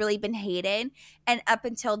Taylor's really been hated, and up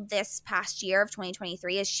until this past year of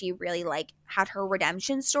 2023 as she really like had her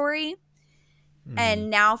redemption story. And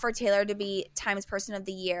now for Taylor to be Times Person of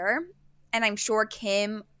the Year, and I'm sure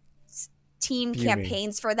Kim team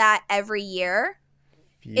campaigns for that every year.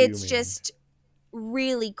 It's just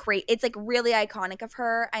really great. It's like really iconic of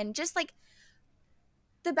her, and just like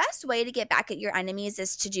the best way to get back at your enemies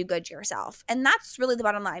is to do good to yourself. And that's really the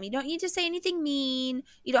bottom line. You don't need to say anything mean.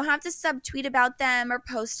 You don't have to subtweet about them or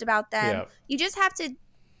post about them. Yeah. You just have to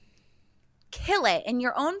kill it in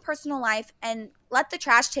your own personal life and let the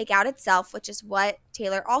trash take out itself, which is what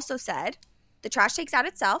Taylor also said. The trash takes out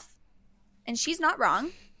itself, and she's not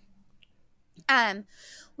wrong.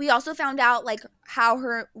 We also found out like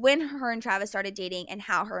when her and Travis started dating and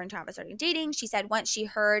how her and Travis started dating. She said once she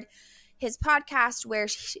heard his podcast where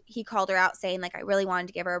he called her out saying like, I really wanted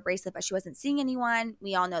to give her a bracelet, but she wasn't seeing anyone.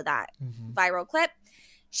 We all know that viral clip.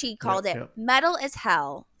 She called it metal as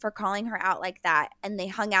hell for calling her out like that, and they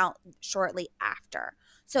hung out shortly after.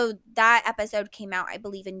 So that episode came out, I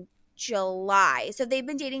believe, in July. So they've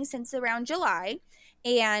been dating since around July.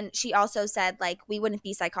 And she also said, like, we wouldn't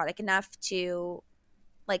be psychotic enough to,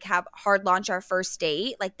 like, have hard launch our first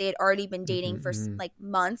date. Like, they had already been dating for, like,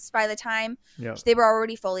 months by the time. Yeah. They were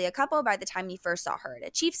already fully a couple by the time he first saw her at a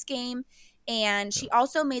Chiefs game. And she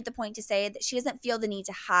also made the point to say that she doesn't feel the need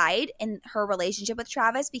to hide in her relationship with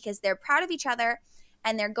Travis because they're proud of each other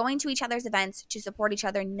and they're going to each other's events to support each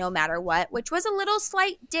other no matter what, which was a little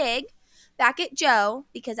slight dig back at Joe,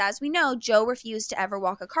 because as we know, Joe refused to ever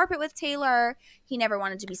walk a carpet with Taylor. He never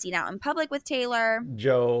wanted to be seen out in public with Taylor.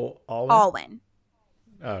 Joe Alwyn? Alwyn.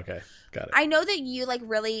 Oh, okay. Got it. I know that you, like,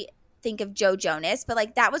 really think of Joe Jonas, but,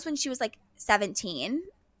 like, that was when she was, like, 17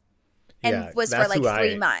 and was for, like,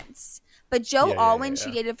 3 months. But Joe Alwyn,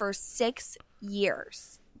 she dated for 6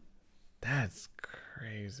 years. That's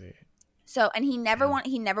crazy. So, and he never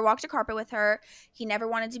walked a carpet with her. He never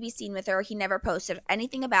wanted to be seen with her. He never posted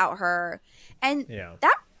anything about her. And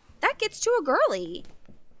that gets to a girly.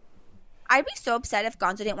 I'd be so upset if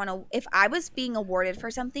Gonzo didn't want to, if I was being awarded for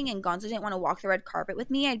something and Gonzo didn't want to walk the red carpet with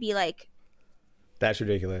me, I'd be like, that's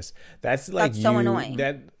ridiculous. That's like, that's so annoying.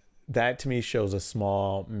 That to me shows a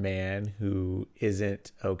small man who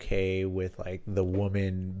isn't okay with, like, the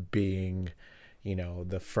woman being, you know,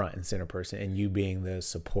 the front and center person and you being the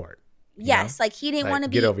support. Yes, like, he didn't want to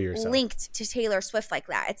be linked to Taylor Swift like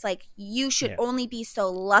that. It's like, you should only be so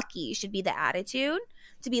lucky, should be the attitude,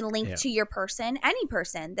 to be linked to your person, any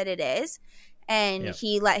person that it is. And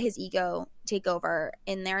he let his ego take over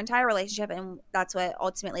in their entire relationship, and that's what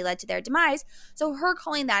ultimately led to their demise. So her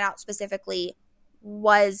calling that out specifically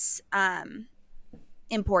was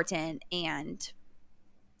important and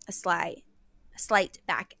a slight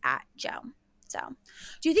back at Joe. So,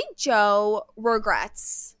 do you think Joe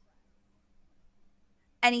regrets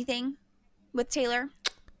anything with Taylor?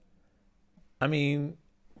 I mean,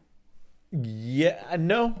 yeah,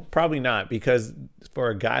 no, probably not, because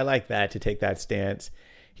for a guy like that to take that stance,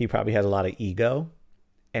 he probably has a lot of ego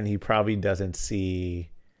and he probably doesn't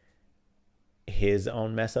see his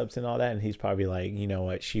own mess ups and all that, and he's probably like, you know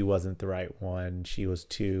what, she wasn't the right one. She was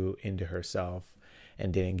too into herself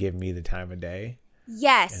and didn't give me the time of day.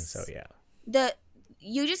 Yes. And so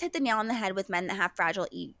you just hit the nail on the head with men that have fragile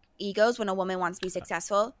egos. When a woman wants to be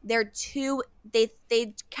successful, they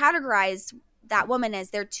categorize that woman as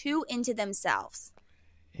they're too into themselves.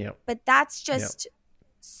 Yep. But that's just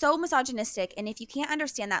so misogynistic. And if you can't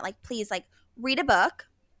understand that, like, please, like, read a book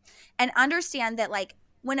and understand that, like,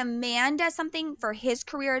 when a man does something for his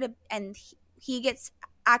career and he gets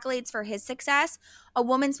accolades for his success, a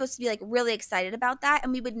woman's supposed to be, like, really excited about that.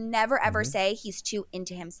 And we would never ever say he's too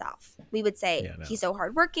into himself. We would say he's so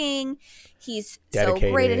hardworking, he's dedicated,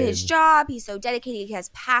 so great at his job, he's so dedicated, he has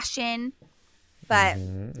passion. But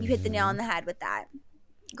you hit the nail on the head with that.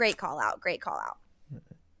 Great call out.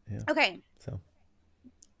 Yeah. Okay. So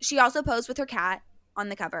she also posed with her cat on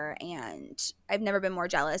the cover, and I've never been more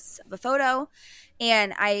jealous of a photo,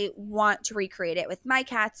 and I want to recreate it with my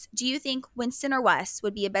cats. Do you think Winston or Wes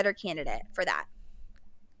would be a better candidate for that?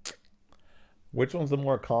 Which one's the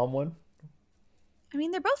more calm one? I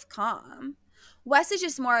mean, they're both calm. Wes is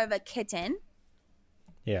just more of a kitten.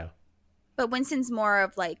 Yeah. But Winston's more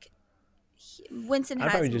of, like, Winston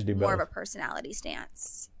has more of a personality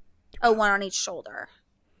stance. Oh, one on each shoulder.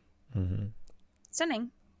 Mm-hmm.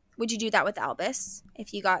 Stunning. Would you do that with Albus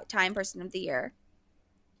if you got Time Person of the Year?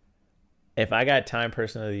 If I got Time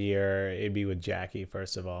Person of the Year, it'd be with Jackie,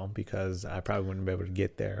 first of all, because I probably wouldn't be able to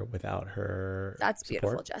get there without her. That's support.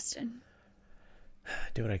 Beautiful, Justin.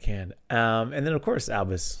 Do what I can. And then, of course,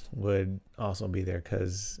 Albus would also be there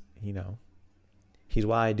because, you know, he's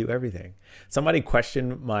why I do everything. Somebody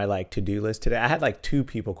questioned my, like, to-do list today. I had, like, 2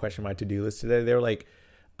 people question my to-do list today. They were like,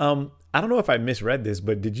 I don't know if I misread this,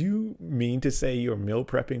 but did you mean to say you're meal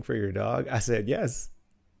prepping for your dog? I said, yes.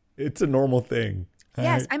 It's a normal thing.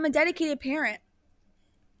 Yes, I'm a dedicated parent.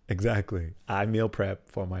 Exactly. I meal prep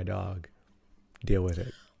for my dog. Deal with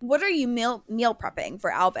it. What are you meal prepping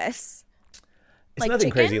for Albus? It's like nothing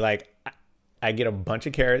chicken? Crazy. Like, I get a bunch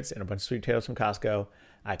of carrots and a bunch of sweet potatoes from Costco.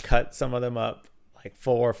 I cut some of them up, like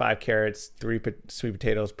 4 or 5 carrots, 3 sweet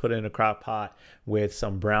potatoes, put it in a crock pot with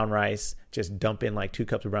some brown rice. Just dump in like 2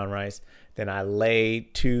 cups of brown rice. Then I lay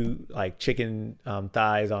 2 like chicken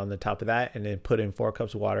thighs on the top of that, and then put in 4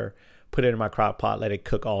 cups of water. Put it in my crock pot, let it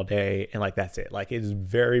cook all day, and like that's it. Like, it's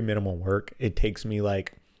very minimal work. It takes me,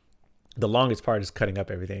 like, the longest part is cutting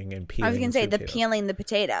up everything and peeling. I was gonna say peeling the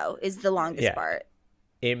potato is the longest part.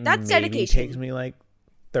 That's dedication. It takes me like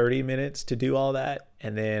 30 minutes to do all that.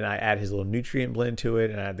 And then I add his little nutrient blend to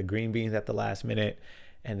it, and I add the green beans at the last minute.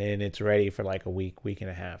 And then it's ready for like a week and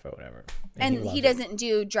a half or whatever. And he doesn't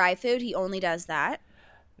do dry food. He only does that.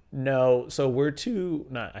 No. So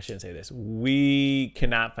I shouldn't say this. We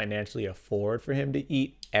cannot financially afford for him to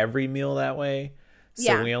eat every meal that way.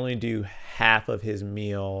 So we only do half of his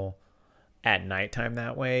meal at nighttime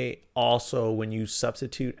that way. Also, when you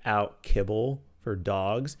substitute out kibble for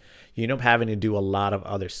dogs, you end up having to do a lot of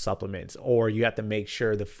other supplements, or you have to make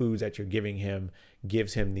sure the foods that you're giving him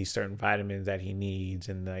gives him these certain vitamins that he needs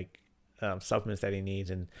and like supplements that he needs.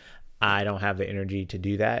 And I don't have the energy to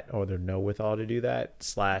do that, or the wherewithal to do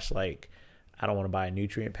that. / like, I don't want to buy a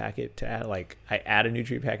nutrient packet to add. Like, I add a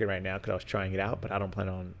nutrient packet right now because I was trying it out, but I don't plan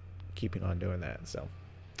on keeping on doing that. So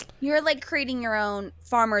you're like creating your own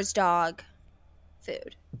farmer's dog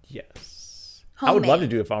food. Yes. Homemade. I would love to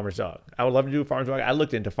do a farmer's dog. I looked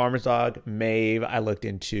into farmer's dog, Mave. I looked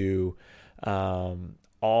into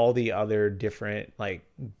all the other different like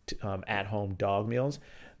at-home dog meals.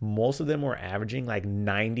 Most of them were averaging like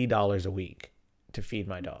 $90 a week to feed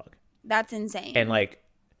my dog. That's insane. And like,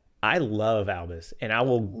 I love Albus, and I'm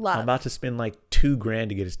about to spend like $2,000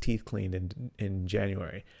 to get his teeth cleaned in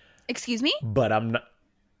January. Excuse me? But I'm not.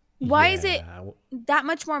 Why is it that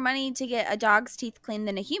much more money to get a dog's teeth cleaned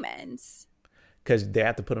than a human's? Because they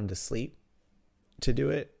have to put him to sleep to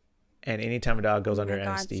do it. And anytime a dog goes under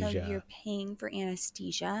anesthesia. So you're paying for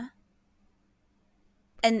anesthesia?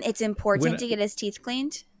 And it's important to get his teeth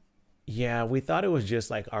cleaned? Yeah, we thought it was just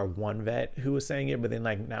like our one vet who was saying it. But then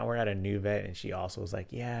like now we're at a new vet, and she also was like,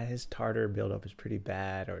 yeah, his tartar buildup is pretty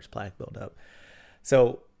bad, or his plaque buildup.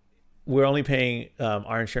 So we're only paying,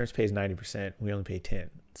 our insurance pays 90%. We only pay 10%.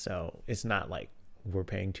 So it's not like we're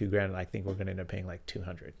paying $2,000. I think we're going to end up paying like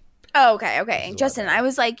 $200. Oh, okay. Justin, I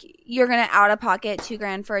was like, you're going to out of pocket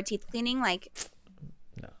 $2,000 for a teeth cleaning? Like,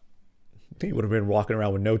 no. He would have been walking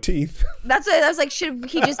around with no teeth. That's what I was like, should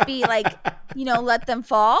he just be like, let them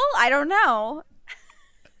fall? I don't know.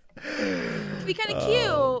 It'd be kind of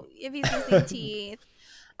cute if he's missing teeth.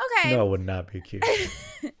 Okay. No, it would not be cute.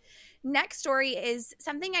 Next story is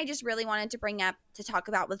something I just really wanted to bring up to talk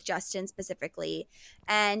about with Justin specifically.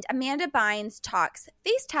 And Amanda Bynes talks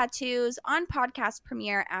face tattoos on podcast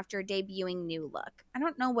premiere after debuting New Look. I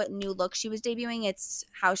don't know what new look she was debuting. It's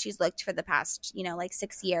how she's looked for the past, like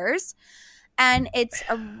 6 years. And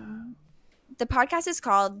the podcast is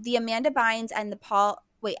called The Amanda Bynes and Paul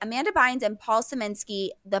Szymanski,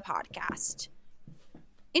 the podcast.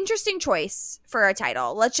 Interesting choice for a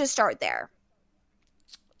title. Let's just start there.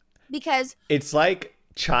 Because it's like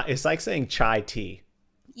chai, it's like saying chai tea.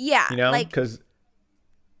 Yeah. Because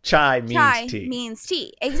chai means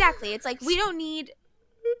tea. Exactly. It's like we don't need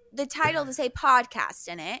the title to say podcast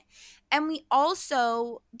in it. And we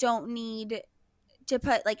also don't need to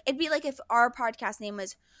put it'd be like if our podcast name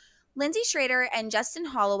was Lindsay Schrader and Justin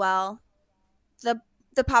Hollowell, the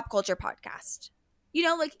pop culture podcast.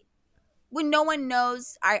 When no one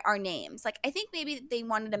knows our names. I think maybe they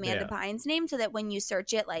wanted Amanda Bynes' name so that when you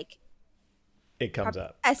search it, it comes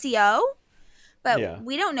up. SEO. But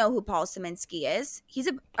we don't know who Paul Szymanski is.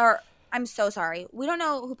 I'm so sorry. We don't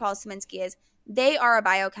know who Paul Szymanski is. They are a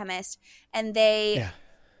biochemist, and they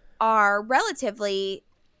are relatively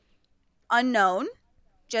unknown,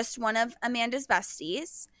 just one of Amanda's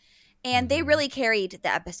besties. And they really carried the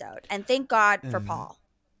episode. And thank God for Paul.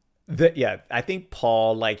 I think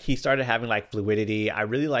Paul, he started having fluidity. I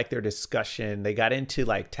really like their discussion. They got into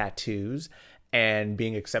tattoos and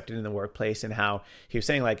being accepted in the workplace, and how he was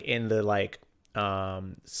saying in the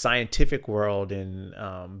scientific world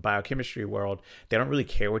and biochemistry world, they don't really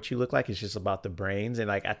care what you look like. It's just about the brains. And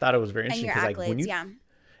I thought it was very interesting because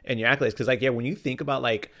and your accolades, because when you think about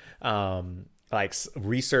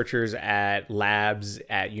researchers at labs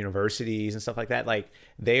at universities and stuff like that,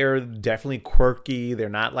 they are definitely quirky. They're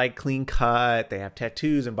not clean cut. They have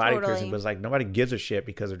tattoos and body piercings, but it's nobody gives a shit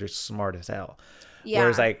because they're just smart as hell. Yeah.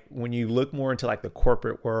 Whereas when you look more into the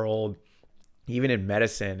corporate world, even in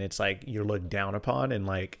medicine, it's you're looked down upon. And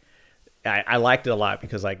I liked it a lot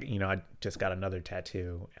because I just got another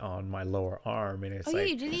tattoo on my lower arm, and it's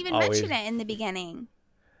you didn't even mention it in the beginning.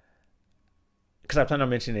 Because I plan on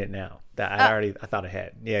mentioning it now. That I thought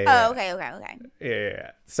ahead. Yeah. Oh, okay.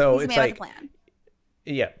 Yeah. So he's it's made up a plan.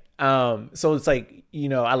 Yeah. So it's I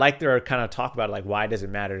like their kind of talk about why does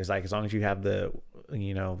it matter? It's as long as you have the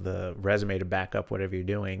resume to back up whatever you're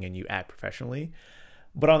doing and you act professionally.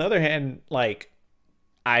 But on the other hand,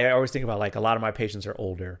 I always think about a lot of my patients are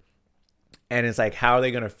older, and it's how are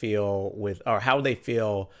they going to feel how would they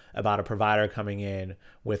feel about a provider coming in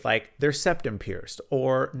with their septum pierced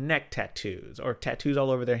or neck tattoos or tattoos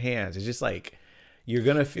all over their hands? It's just you're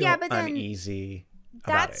gonna feel uneasy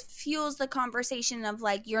about it. That fuels the conversation of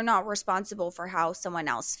like, you're not responsible for how someone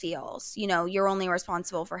else feels. You know, you're only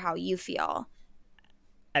responsible for how you feel.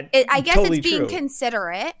 I guess totally it's being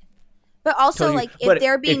considerate, but also like if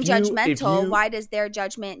they're being judgmental, why does their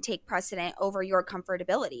judgment take precedent over your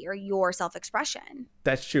comfortability or your self-expression?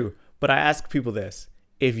 That's true. But I ask people this: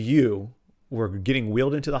 if you were getting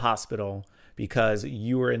wheeled into the hospital because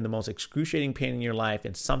you were in the most excruciating pain in your life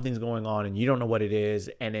and something's going on and you don't know what it is,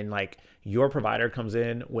 and then like your provider comes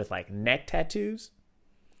in with like neck tattoos,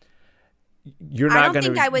 you're not I don't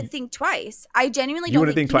think I would think twice. I genuinely don't. You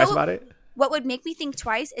wouldn't think twice about it? What would make me think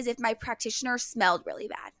twice is if my practitioner smelled really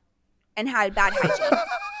bad and had bad hygiene.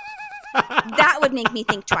 That would make me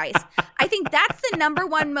think twice. I think that's the number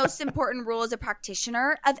one most important rule as a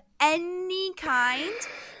practitioner of any kind.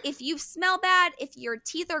 If you smell bad, if your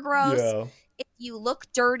teeth are gross, if you look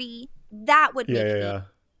dirty, that would make me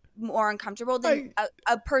more uncomfortable than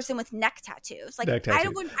a person with neck tattoos. Like I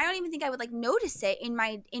don't even think I would like notice it in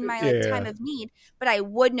my time of need, but I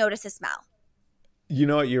would notice a smell. You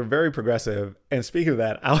know, you're very progressive. And speaking of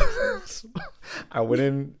that, I went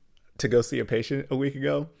in to go see a patient a week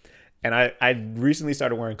ago, and I recently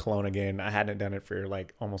started wearing cologne again. I hadn't done it for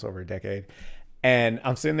like almost over a decade. And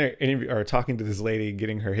I'm sitting there talking to this lady,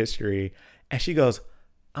 getting her history, and she goes,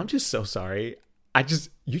 "I'm just so sorry.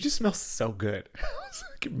 You just smell so good."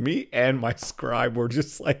 Me and my scribe were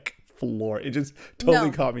just like floored. It just totally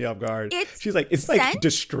caught me off guard. She's like, "It's like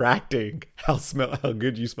distracting how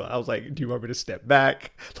good you smell." I was like, "Do you want me to step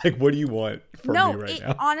back? Like, what do you want from me right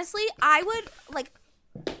now?" Honestly, I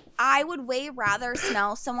would way rather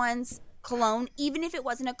smell someone's cologne, even if it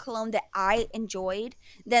wasn't a cologne that I enjoyed,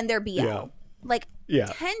 than their BO. Yeah. Like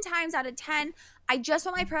 10 times out of 10, I just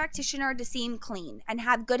want my practitioner to seem clean and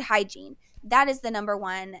have good hygiene. That is the number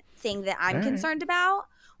one thing that I'm concerned about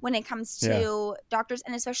when it comes to doctors,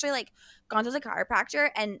 and especially like Gonzo's a chiropractor,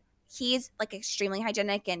 and he's like extremely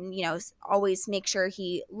hygienic and, you know, always make sure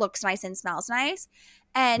he looks nice and smells nice.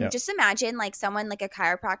 And just imagine like someone like a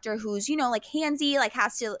chiropractor who's, you know, like handsy, like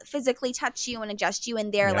has to physically touch you and adjust you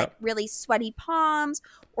in their like really sweaty palms,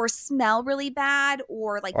 or smell really bad,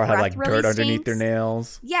 or like have like really dirt underneath their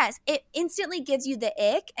nails. Yes, it instantly gives you the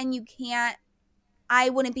ick, and I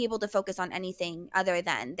wouldn't be able to focus on anything other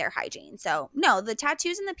than their hygiene. So no, the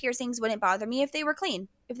tattoos and the piercings wouldn't bother me if they were clean,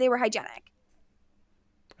 if they were hygienic.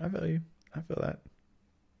 I feel you. I feel that.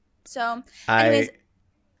 So anyways,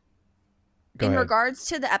 in regards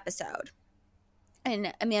to the episode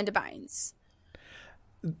and Amanda Bynes,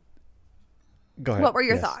 go ahead. What were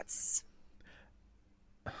your thoughts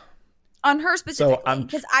on her specifically?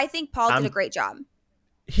 Because I think Paul did a great job.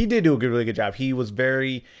 He did do a really good job. He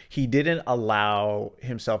didn't allow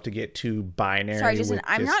himself to get too binary. Sorry, Jason,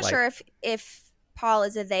 I'm not sure if Paul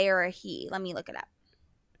is a they or a he. Let me look it up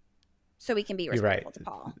so we can be respectful to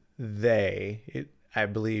Paul. I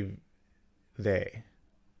believe they.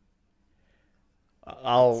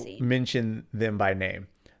 I'll mention them by name.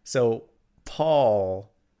 So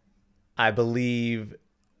Paul, I believe,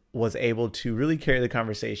 was able to really carry the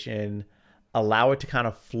conversation, allow it to kind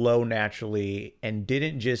of flow naturally, and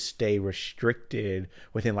didn't just stay restricted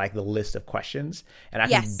within like the list of questions. And I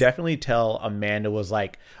can definitely tell Amanda was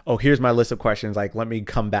like, "Oh, here's my list of questions. Like, let me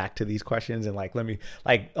come back to these questions." And like,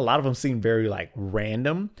 a lot of them seem very like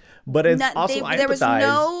random, but it's there was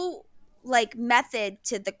no like method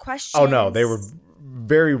to the questions. Oh no, they were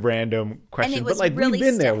very random questions, but like really we've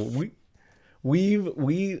been there.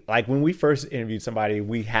 We like when we first interviewed somebody,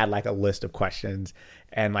 we had like a list of questions,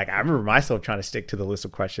 and like I remember myself trying to stick to the list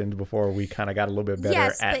of questions before we kind of got a little bit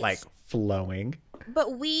better at like flowing.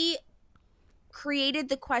 But we created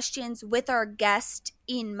the questions with our guest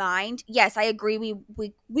in mind. Yes, I agree.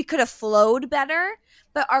 We could have flowed better,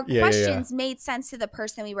 but our questions made sense to the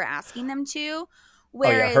person we were asking them to.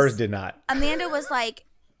 Whereas hers did not. Amanda was like,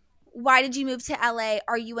 "Why did you move to LA?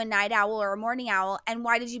 Are you a night owl or a morning owl? And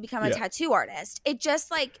why did you become a tattoo artist?" It just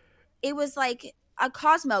like, it was like a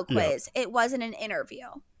Cosmo quiz. It wasn't an interview,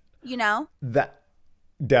 you know? That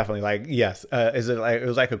definitely, like, yes. It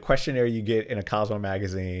was like a questionnaire you get in a Cosmo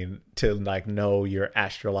magazine to like know your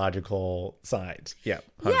astrological signs. Yeah.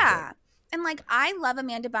 100%. Yeah. And like, I love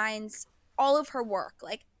Amanda Bynes, all of her work.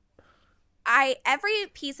 Like every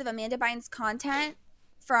piece of Amanda Bynes content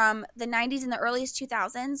from the 90s and the earliest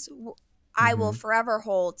 2000s, I will forever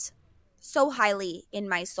hold so highly in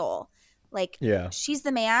my soul. Like, she's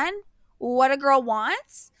the man. What a Girl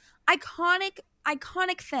Wants.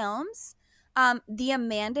 Iconic films. The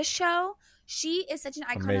Amanda Show. She is such an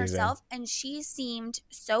icon herself, and she seemed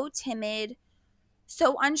so timid,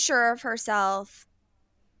 so unsure of herself,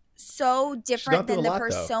 so different than the lot,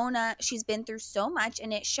 persona she's been through so much,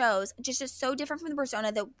 and it shows just is so different from the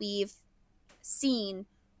persona that we've seen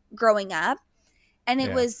growing up, and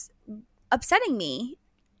it was upsetting me.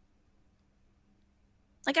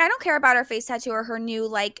 Like, I don't care about her face tattoo or her new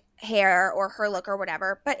like hair or her look or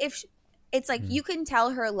whatever, but if it's like you can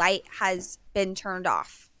tell her light has been turned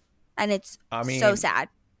off, and it's so sad.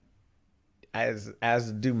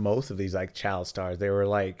 As do most of these like child stars, they were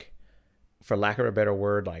like, for lack of a better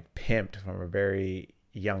word, like pimped from a very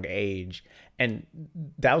young age. And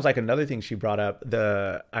that was like another thing she brought up.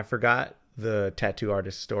 I forgot the tattoo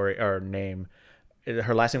artist's story or name.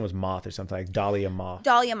 Her last name was Moth or something, like Dahlia Moth.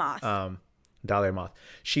 Dahlia Moth. Dahlia Moth.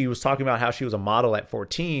 She was talking about how she was a model at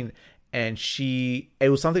 14, and it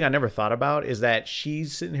was something I never thought about, is that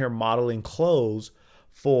she's sitting here modeling clothes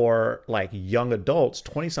for like young adults,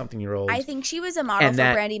 20-something-year-olds. I think she was a model for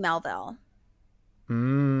Brandy Melville.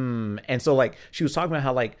 And so like she was talking about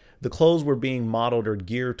how like the clothes were being modeled or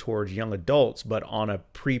geared towards young adults, but on a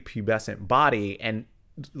prepubescent body. And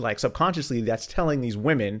like subconsciously that's telling these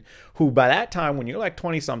women who by that time, when you're like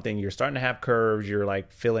 20 something, you're starting to have curves, you're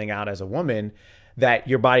like filling out as a woman, that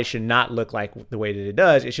your body should not look like the way that it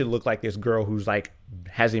does. It should look like this girl who's like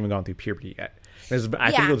hasn't even gone through puberty yet.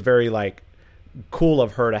 I think it was very like cool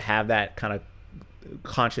of her to have that kind of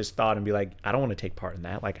conscious thought and be like, I don't want to take part in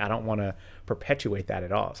that. Like, I don't want to perpetuate that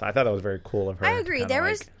at all. So I thought that was very cool of her. I agree.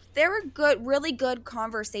 There were really good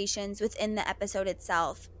conversations within the episode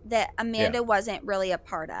itself that Amanda wasn't really a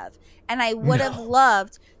part of. And I would have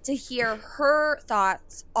loved to hear her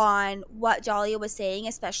thoughts on what Dahlia was saying,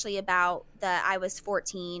 especially about the I was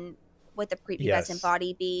 14 with the prepubescent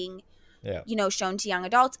body being shown to young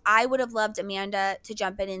adults. I would have loved Amanda to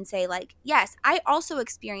jump in and say like, yes, I also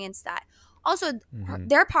experienced that. Also,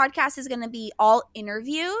 their podcast is going to be all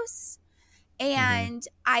interviews. And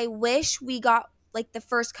I wish we got like the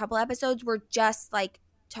first couple episodes were just like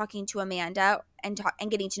talking to Amanda and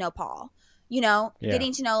getting to know Paul,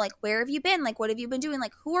 getting to know like, where have you been? Like, what have you been doing?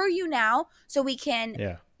 Like, who are you now? So we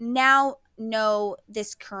can now know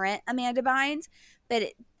this current Amanda Bynes,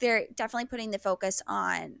 but they're definitely putting the focus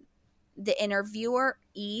on the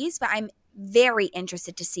interviewees, but I'm very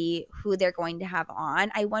interested to see who they're going to have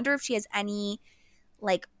on. I wonder if she has any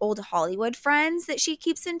like old Hollywood friends that she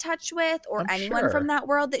keeps in touch with, or anyone from that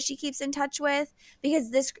world that she keeps in touch with, because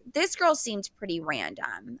this girl seemed pretty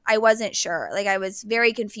random. I wasn't sure. Like, I was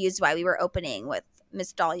very confused why we were opening with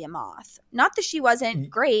Miss Dahlia Moth. Not that she wasn't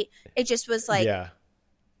great. It just was like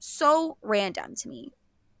so random to me.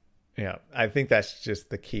 Yeah, I think that's just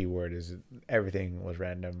the key word, is everything was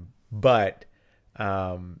random. But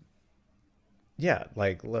like,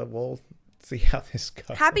 we'll see how this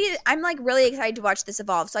goes. I'm like really excited to watch this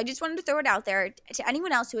evolve. So I just wanted to throw it out there to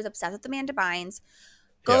anyone else who is obsessed with Amanda Bynes.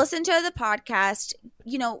 Go listen to the podcast.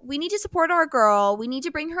 We need to support our girl. We need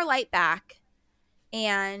to bring her light back.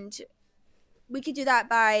 And we could do that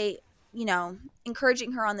by,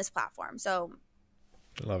 encouraging her on this platform. So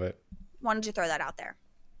love it. Wanted to throw that out there.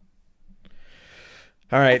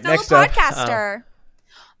 All right, next podcaster.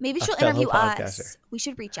 Maybe she'll interview us. We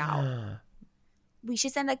should reach out. We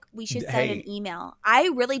should send an email. I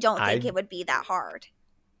really don't think it would be that hard.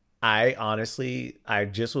 I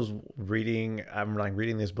just was reading. I'm like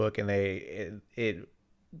reading this book, and it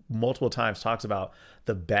multiple times talks about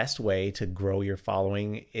the best way to grow your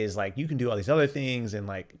following is like, you can do all these other things and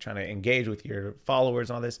like trying to engage with your followers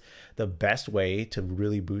and all this. The best way to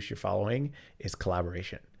really boost your following is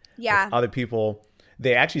collaboration. Yeah, with other people.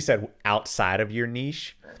 They actually said outside of your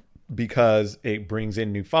niche, because it brings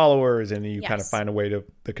in new followers and you kind of find a way to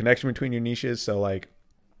the connection between your niches. So like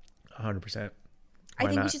 100%. I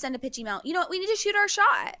think we should send a pitch email. You know what? We need to shoot our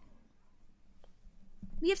shot.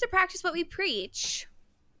 We have to practice what we preach.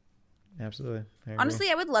 Absolutely. Honestly,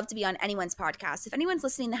 I would love to be on anyone's podcast. If anyone's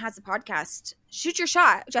listening that has a podcast, shoot your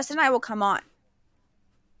shot. Justin and I will come on.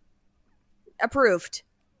 Approved.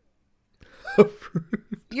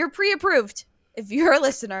 You're pre-approved if you're a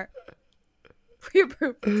listener.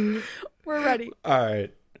 Pre-approved. We're ready. All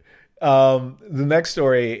right. The next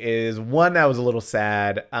story is one that was a little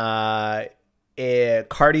sad.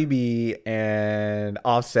 Cardi B and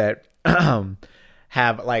Offset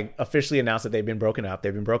have like officially announced that they've been broken up.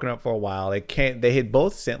 They've been broken up for a while. They had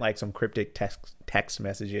both sent like some cryptic text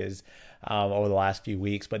messages over the last few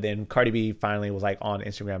weeks, but then Cardi B finally was like on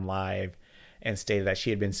Instagram Live and stated that she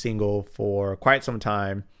had been single for quite some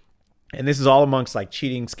time. And this is all amongst like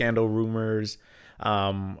cheating scandal rumors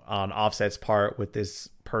on Offset's part with this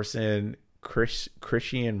person,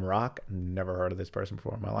 Christian Rock. Never heard of this person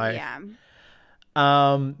before in my life.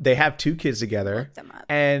 They have 2 kids together. Look them up.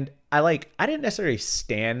 And I didn't necessarily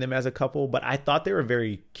stan them as a couple, but I thought they were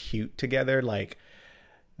very cute together. Like,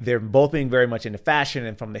 they're both being very much into fashion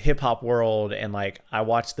and from the hip hop world. And like, I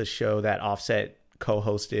watched the show that Offset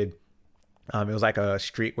co-hosted. It was like a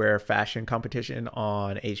streetwear fashion competition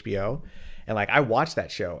on HBO. And like, I watched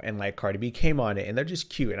that show, and like Cardi B came on it, and they're just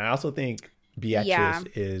cute. And I also think Beatrice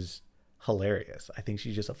is hilarious. I think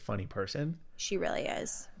she's just a funny person. She really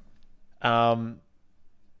is.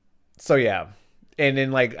 So yeah. And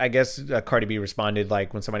then like, I guess Cardi B responded,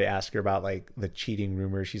 like, when somebody asked her about like the cheating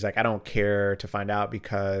rumors, she's like, I don't care to find out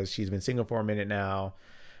because she's been single for a minute now.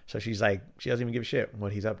 So she's like, she doesn't even give a shit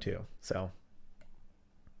what he's up to. So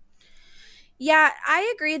yeah,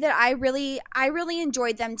 I agree that I really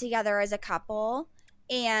enjoyed them together as a couple,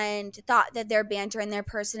 and thought that their banter and their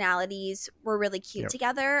personalities were really cute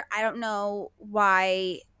together. I don't know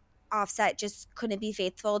why Offset just couldn't be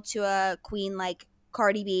faithful to a queen like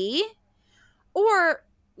Cardi B. Or,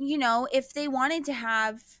 you know, if they wanted to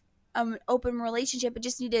have an open relationship, it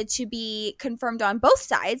just needed to be confirmed on both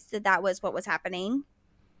sides that that was what was happening.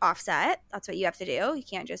 Offset. That's what you have to do. You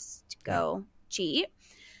can't just go cheat.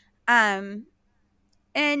 And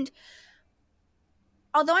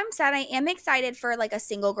although I'm sad, I am excited for like a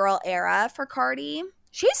single girl era for Cardi.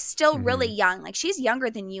 She's still really young. Like, she's younger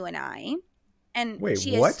than you and I. And wait,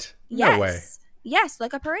 she what? Yes. No way. Yes,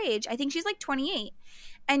 look up her age. I think she's like 28.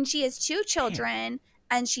 And she has 2 children.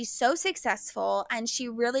 And she's so successful. And she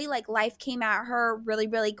really, like, life came at her really,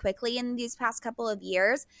 really quickly in these past couple of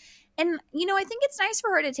years. And, you know, I think it's nice for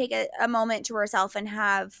her to take a moment to herself and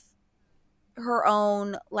have her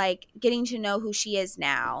own, like, getting to know who she is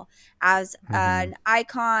now as an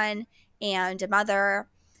icon and a mother.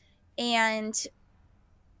 And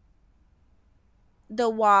the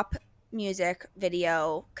WAP music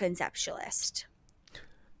video conceptualist.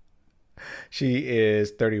 She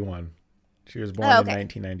is 31. She was born in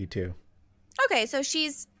 1992. Okay, so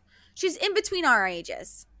she's in between our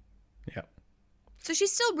ages. Yeah. So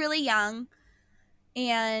she's still really young,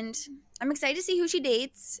 and I'm excited to see who she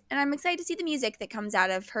dates, and I'm excited to see the music that comes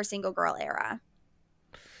out of her single girl era.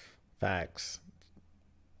 Facts.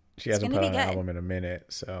 She hasn't put out an album in a minute,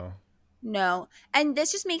 so. No. And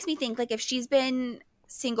this just makes me think, like, if she's been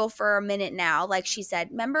single for a minute now, like she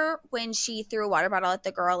said, remember when she threw a water bottle at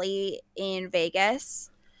the girlie in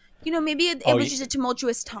Vegas? You know, maybe it was just a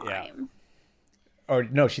tumultuous time. Yeah. Or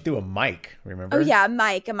no, she threw a mic, remember? Oh yeah, a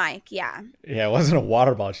mic, yeah. Yeah, it wasn't a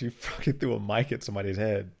water bottle. She fucking threw a mic at somebody's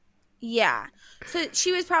head. Yeah. So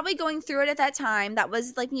she was probably going through it at that time. That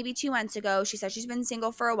was like maybe 2 months ago. She said she's been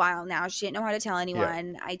single for a while now. She didn't know how to tell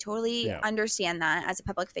anyone. Yeah. I totally understand that as a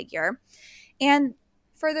public figure. And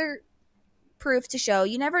further proof to show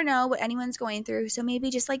you never know what anyone's going through. So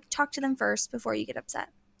maybe just like talk to them first before you get upset.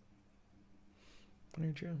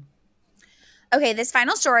 Very true. Okay, this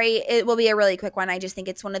final story, it will be a really quick one. I just think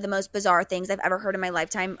it's one of the most bizarre things I've ever heard in my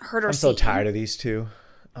lifetime. I'm so tired of these two.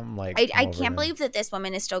 I'm like, I can't believe that this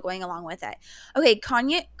woman is still going along with it. Okay,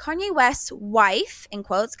 Kanye West's wife, in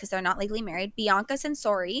quotes, because they're not legally married, Bianca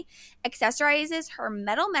Censori, accessorizes her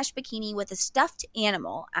metal mesh bikini with a stuffed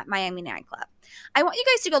animal at Miami nightclub. I want you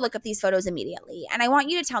guys to go look up these photos immediately, and I want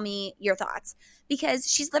you to tell me your thoughts, because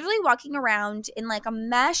she's literally walking around in like a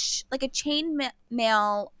mesh, like a chain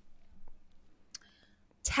mail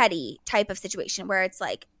teddy type of situation where it's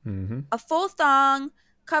like a full thong,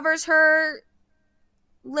 covers her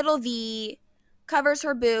little V, covers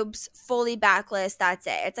her boobs, fully backless. That's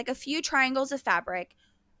it. It's like a few triangles of fabric.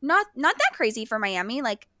 Not that crazy for Miami,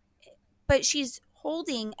 like, but she's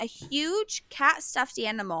holding a huge cat stuffed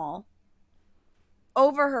animal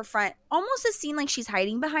over her front, almost a scene like she's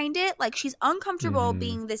hiding behind it. Like, she's uncomfortable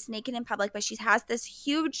being this naked in public, but she has this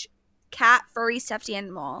huge cat furry stuffed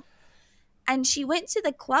animal. And she went to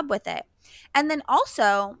the club with it. And then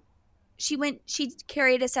also she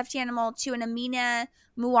carried a stuffed animal to an Amina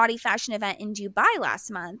Muaddi fashion event in Dubai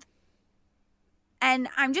last month. And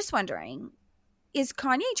I'm just wondering, is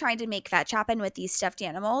Kanye trying to make fetch happen with these stuffed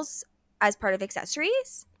animals as part of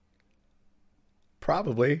accessories?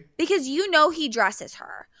 Probably. Because you know he dresses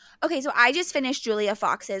her. Okay, so I just finished Julia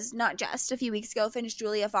Fox's, not just a few weeks ago, finished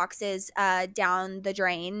Julia Fox's Down the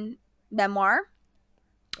Drain memoir.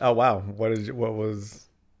 Oh, wow. What was...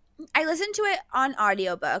 I listened to it on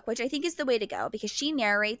audiobook, which I think is the way to go because she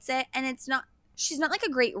narrates it, and she's not like a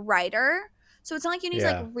great writer. So it's not like you need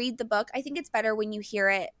to like read the book. I think it's better when you hear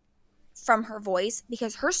it from her voice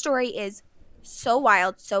because her story is so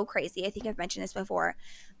wild, so crazy. I think I've mentioned this before.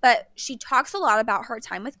 But she talks a lot about her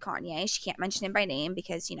time with Kanye. She can't mention him by name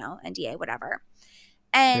because, you know, NDA, whatever.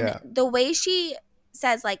 And the way she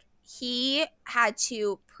says, like, he had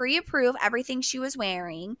to pre-approve everything she was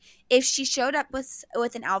wearing. If she showed up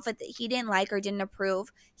with an outfit that he didn't like or didn't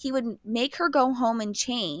approve, he would make her go home and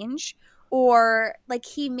change. Or like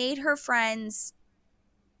he made her friends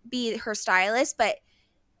be her stylist, but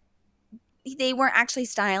they weren't actually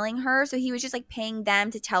styling her, so he was just like paying them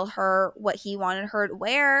to tell her what he wanted her to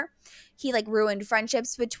wear. He like ruined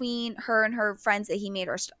friendships between her and her friends that he made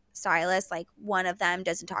her stylist. Like one of them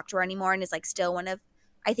doesn't talk to her anymore and is like still one of,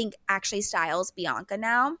 I think, actually styles Bianca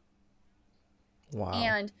now. Wow.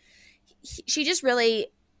 And she just really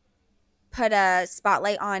put a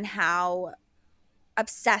spotlight on how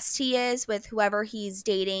obsessed he is with whoever he's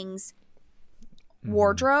dating's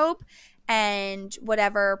wardrobe and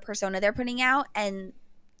whatever persona they're putting out, and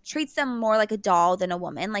treats them more like a doll than a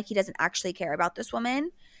woman. Like he doesn't actually care about this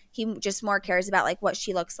woman. He just more cares about like what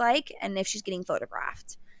she looks like and if she's getting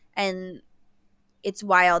photographed. And it's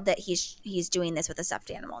wild that he's doing this with a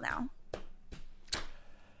stuffed animal now.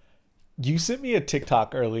 You sent me a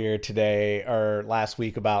TikTok earlier today or last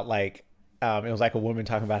week about like it was like a woman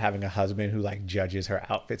talking about having a husband who like judges her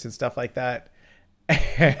outfits and stuff like that.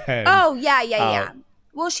 And, oh yeah.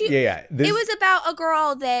 Well, it was about a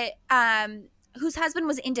girl that whose husband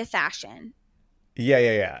was into fashion.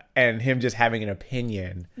 Yeah. And him just having an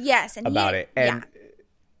opinion about it. And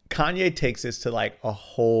Kanye takes this to like a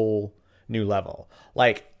whole new level.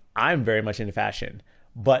 Like I'm very much into fashion,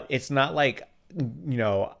 but it's not like, you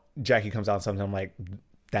know, Jackie comes out something, I'm like,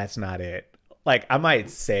 that's not it. Like I might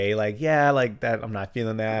say like, yeah, like that, I'm not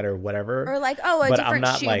feeling that or whatever. Or like, oh, a different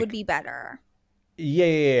shoe would be better.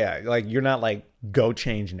 Yeah. Like you're not like, go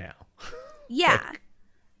change now. Yeah. Like,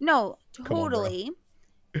 no, totally.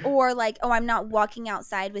 Or like, oh, I'm not walking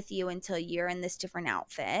outside with you until you're in this different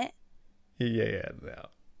outfit. Yeah, no.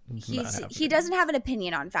 He doesn't have an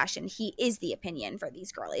opinion on fashion. He is the opinion for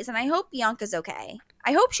these girlies. And I hope Bianca's okay.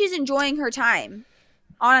 I hope she's enjoying her time.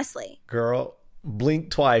 Honestly. Girl,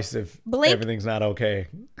 blink twice if everything's not okay.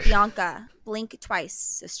 Bianca, blink twice,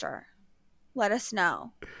 sister. Let us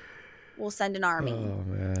know. We'll send an army. Oh,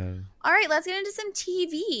 man. All right, let's get into some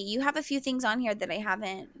TV. You have a few things on here that I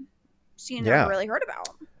haven't seen or really heard about.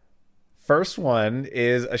 First one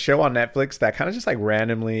is a show on Netflix that kind of just like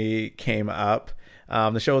randomly came up.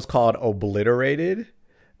 The show is called Obliterated.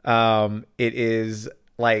 It is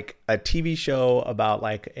like a TV show about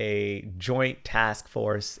like a joint task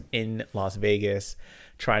force in Las Vegas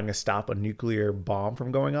trying to stop a nuclear bomb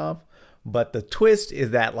from going off. But the twist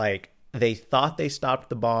is that like they thought they stopped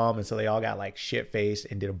the bomb, and so they all got like shit-faced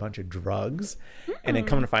and did a bunch of drugs. And then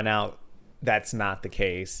come to find out that's not the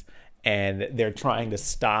case. And they're trying to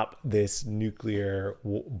stop this nuclear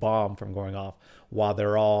bomb from going off while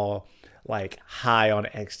they're all like high on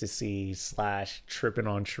ecstasy / tripping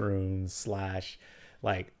on shrooms /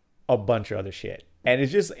 like a bunch of other shit. And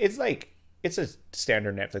it's a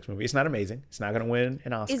standard Netflix movie. It's not amazing. It's not going to win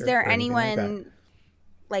an Oscar. Is there anyone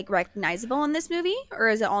like recognizable in this movie, or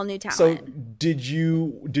is it all new talent? So did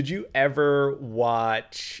you ever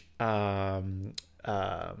watch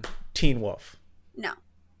Teen Wolf? No.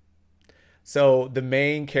 So the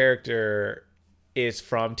main character is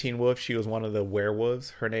from Teen Wolf. She was one of the werewolves.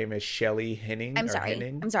 Her name is Shelley Henning. I'm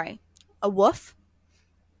sorry. A wolf?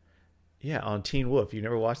 Yeah, on Teen Wolf. You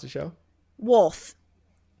never watched the show? Wolf.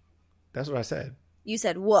 That's what I said. You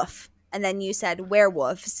said woof, and then you said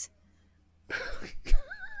werewolves.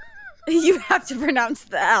 You have to pronounce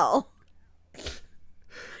the L.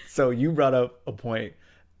 So you brought up a point.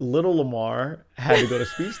 Little Lamar had to go to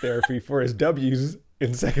speech therapy for his W's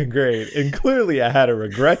in second grade. And clearly I had a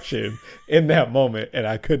regression in that moment. And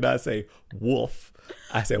I could not say wolf.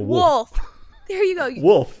 I said wolf. There you go.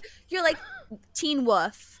 Wolf. You're like Teen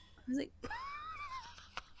Wolf. I was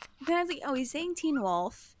like, oh, he's saying Teen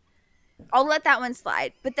Wolf. I'll let that one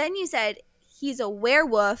slide. But then you said he's a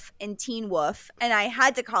werewolf in Teen Wolf. And I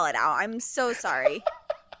had to call it out. I'm so sorry.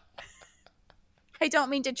 I don't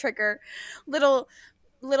mean to trigger little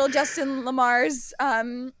Justin Lamar's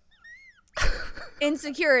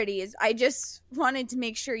insecurities. I just wanted to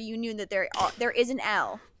make sure you knew that there is an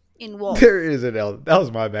L in wolf. There is an L. That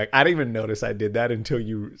was my bad. I didn't even notice I did that until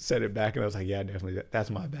you said it back, and I was like, yeah, definitely.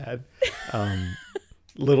 That's my bad.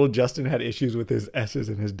 Little Justin had issues with his S's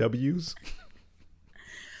and his W's.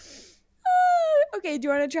 Okay, do you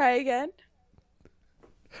want to try again?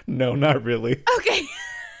 No, not really. Okay.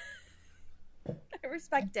 I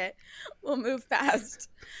respect it. We'll move fast.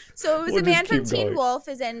 So it was a man from Teen Wolf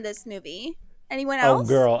is in this movie. Anyone else? Oh,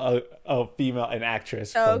 girl, a female, an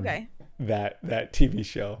actress. Oh, okay. That TV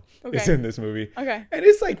show is in this movie. Okay. And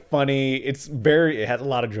it's like funny. It has a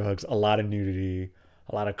lot of drugs, a lot of nudity,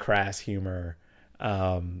 a lot of crass humor.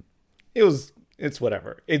 It was it's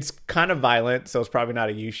whatever. It's kind of violent, so it's probably not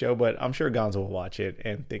a you show, but I'm sure Gonzo will watch it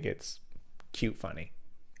and think it's cute, funny.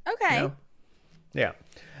 Okay. You know?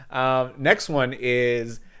 Yeah. Next one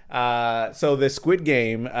is so the Squid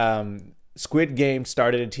Game. Squid Game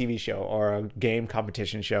started a TV show or a game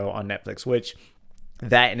competition show on Netflix, which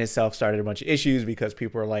that in itself started a bunch of issues because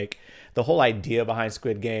people were like, the whole idea behind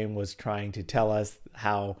Squid Game was trying to tell us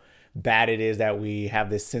how bad it is that we have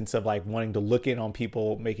this sense of like wanting to look in on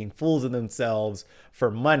people making fools of themselves for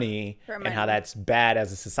money. And how that's bad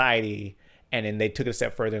as a society. And then they took it a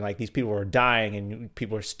step further and like these people are dying and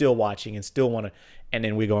people are still watching and still want to, and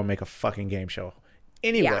then we go and make a fucking game show.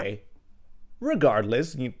 Anyway,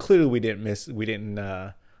 regardless, clearly we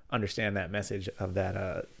didn't understand that message of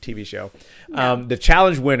that TV show. No. The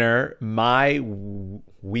challenge winner, Mai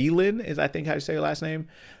Whelan, is I think how you say her last name,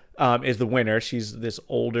 is the winner. She's this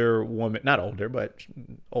older woman, not older, but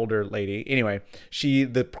older lady. Anyway,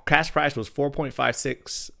 the cash prize was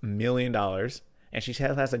 $4.56 million, and she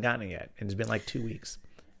hasn't gotten it yet, and it's been like 2 weeks.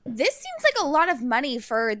 This seems like a lot of money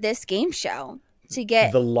for this game show to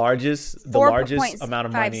get the largest amount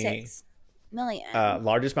of money. Million.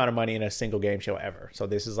 Largest amount of money in a single game show ever. So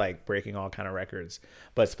this is like breaking all kind of records.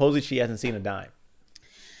 But supposedly she hasn't seen a dime.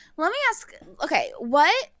 Let me ask, okay,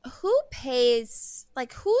 who pays,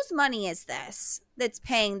 like whose money is this that's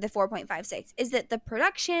paying the 4.56? Is it the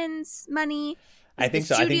production's money? I think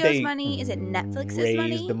so. I think they money? Is it Netflix's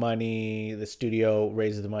raise the money, the studio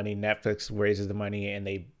raises the money, Netflix raises the money, and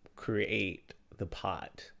they create the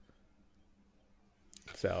pot.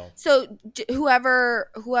 So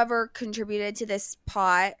whoever contributed to this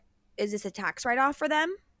pot, is this a tax write-off for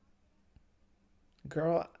them?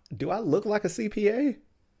 Girl, do I look like a CPA?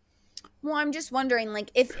 Well, I'm just wondering,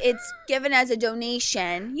 like, if it's given as a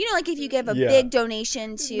donation, like if you give a big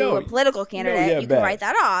donation to a political candidate, you can write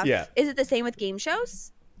that off. Yeah. Is it the same with game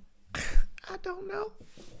shows? I don't know.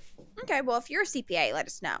 Okay, well, if you're a CPA, let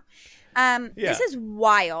us know. This is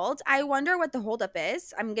wild. I wonder what the holdup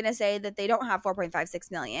is. I'm going to say that they don't have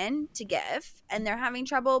 $4.56 million to give, and they're having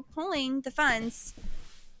trouble pulling the funds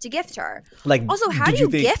to gift her. Like, also, how do you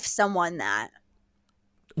gift someone that?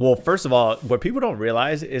 Well, first of all, what people don't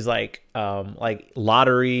realize is like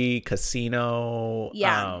lottery, casino,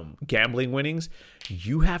 gambling winnings,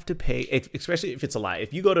 you have to pay, especially if it's a lot.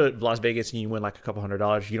 If you go to Las Vegas and you win like a couple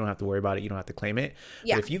 $100s, you don't have to worry about it. You don't have to claim it.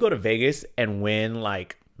 Yeah. But if you go to Vegas and win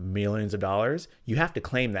like millions of dollars, you have to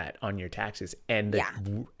claim that on your taxes. And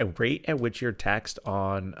the rate at which you're taxed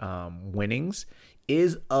on winnings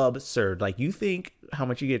is absurd. Like, you think how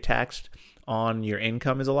much you get taxed on your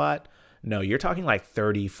income is a lot? No, you're talking like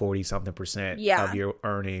 30, 40 something percent of your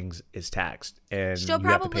earnings is taxed. And she'll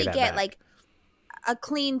probably get like a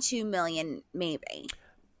clean 2 million, maybe.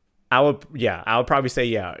 I would probably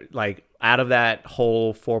say, like out of that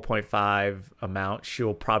whole 4.5 amount,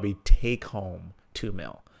 she'll probably take home 2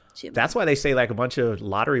 mil. That's why they say like a bunch of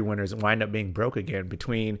lottery winners wind up being broke again,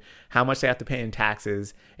 between how much they have to pay in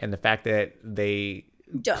taxes and the fact that they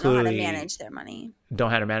don't know how to manage their money. Don't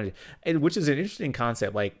know how to manage it, which is an interesting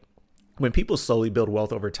concept. Like, when people slowly build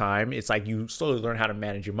wealth over time, it's like you slowly learn how to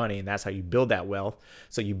manage your money, and that's how you build that wealth.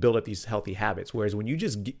 So you build up these healthy habits. Whereas when you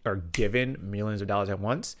just are given millions of dollars at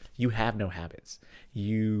once, you have no habits.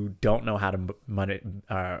 You don't know how to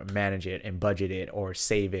manage it and budget it or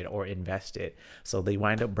save it or invest it. So they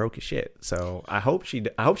wind up broke as shit. So I hope she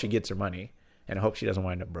gets her money, and I hope she doesn't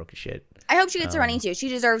wind up broke as shit. I hope she gets her money too. She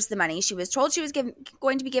deserves the money. She was told she was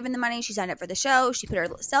going to be given the money. She signed up for the show. She put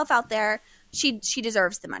herself out there. She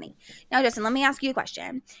deserves the money. Now, Justin, let me ask you a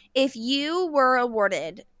question. If you were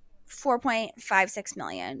awarded $4.56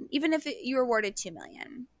 million, even if you were awarded $2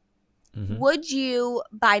 million, would you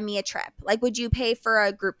buy me a trip? Like, would you pay for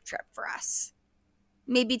a group trip for us?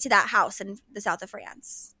 Maybe to that house in the south of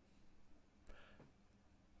France.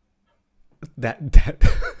 That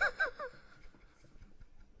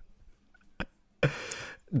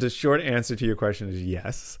The short answer to your question is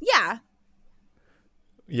yes. Yeah.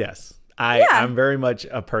 Yes. I'm very much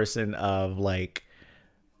a person of like,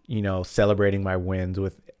 celebrating my wins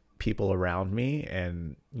with people around me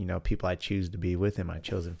and, people I choose to be with in my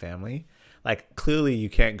chosen family. Like, clearly you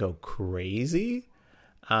can't go crazy.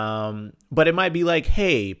 But it might be like,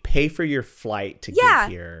 hey, pay for your flight to get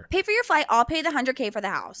here. Pay for your flight. I'll pay the $100K for the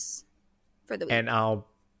house for the week. And I'll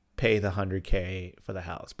pay the $100K for the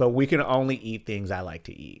house. But we can only eat things I like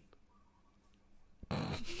to eat.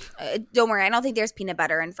 Don't worry, I don't think there's peanut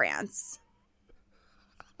butter in France.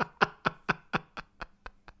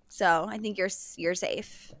 So I think you're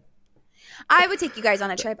safe. I would take you guys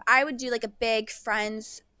on a trip. I would do like a big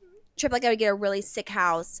friends trip. Like, I would get a really sick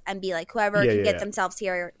house and be like, whoever can get themselves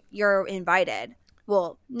here, you're invited.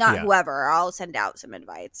 Well, not Yeah. whoever. I'll send out some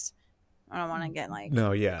invites. I don't want to get like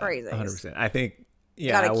No, yeah, crazy. 100%. I think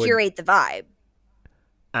Gotta curate the vibe.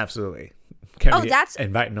 Absolutely. Can't that's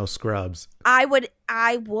invite no scrubs. I would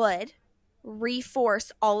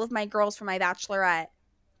reforce all of my girls from my bachelorette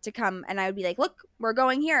to come, and I would be like, look, we're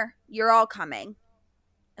going here. You're all coming.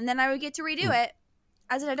 And then I would get to redo it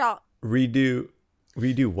as an adult. Redo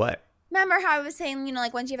what? Remember how I was saying, you know,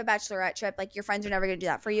 like once you have a bachelorette trip, like your friends are never going to do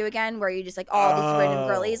that for you again, where you just like all these random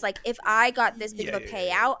girlies. Like if I got this big of a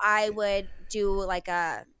payout, I would do like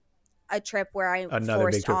a trip where I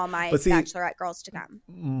forced all my bachelorette girls to come.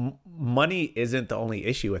 Money isn't the only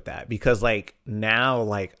issue with that, because like now,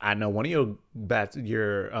 like I know one of your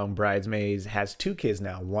bridesmaids has 2 kids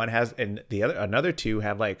now. One has, and another 2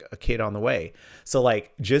 have like a kid on the way. So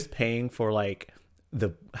like just paying for like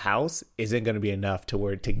the house isn't going to be enough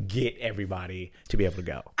to get everybody to be able to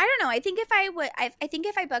go. I don't know. I think if I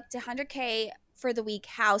booked $100K for the week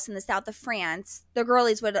house in the south of France, the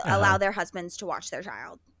girlies would allow their husbands to watch their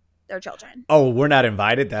children. Oh, we're not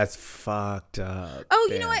invited? That's fucked up. Oh,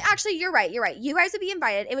 you know what? Actually, you're right. You guys would be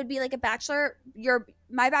invited. It would be like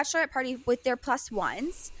my bachelorette party with their plus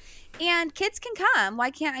ones, and kids can come. Why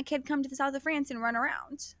can't a kid come to the south of France and run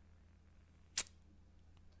around?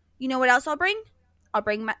 You know what else I'll bring? I'll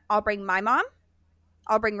bring my mom.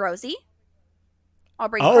 I'll bring Rosie. I'll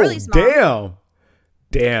bring Curly's mom.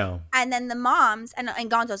 Damn. And then the moms and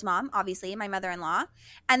Gonzo's mom, obviously, my mother-in-law,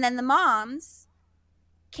 and then the moms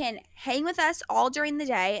can hang with us all during the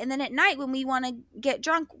day, and then at night when we want to get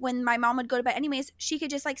drunk, when my mom would go to bed anyways, she could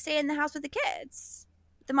just like stay in the house with the kids.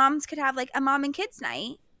 The moms could have like a mom and kids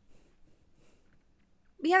night.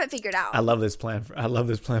 We have it figured out. I love this plan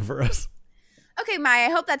for us. Okay, Maya,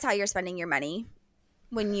 I hope that's how you're spending your money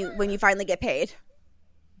when you finally get paid.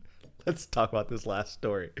 Let's talk about this last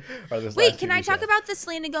story. Wait, can I talk about the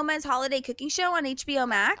Selena Gomez holiday cooking show on HBO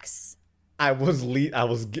Max? I was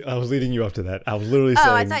leading you up to that. I was literally saying.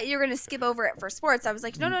 Oh, I thought you were going to skip over it for sports. I was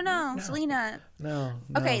like, no, Selena. No.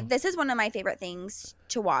 Okay, this is one of my favorite things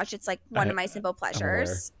to watch. It's like one of my simple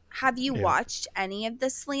pleasures. Have you watched any of the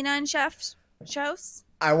Selena and Chef shows?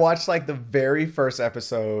 I watched like the very first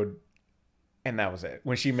episode, and that was it.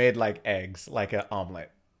 When she made like eggs, like an omelet.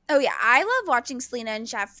 Oh yeah, I love watching Selena and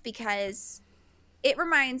Chef because it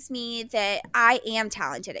reminds me that I am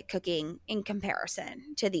talented at cooking in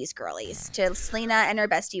comparison to these girlies, to Selena and her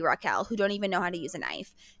bestie Raquel, who don't even know how to use a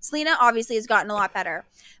knife. Selena obviously has gotten a lot better.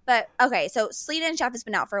 But okay, so Selena and Chef has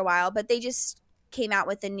been out for a while, but they just came out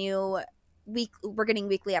with a new week. We're getting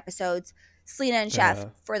weekly episodes. Selena and Chef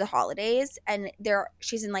for the holidays, and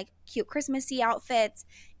she's in like cute Christmassy outfits,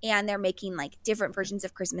 and they're making like different versions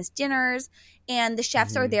of Christmas dinners, and the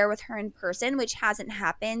chefs are there with her in person, which hasn't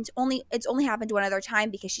happened. It's only happened one other time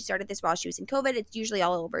because she started this while she was in COVID. It's usually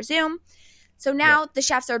all over Zoom. So now the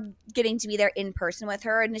chefs are getting to be there in person with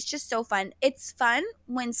her, and it's just so fun. It's fun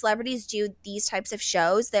when celebrities do these types of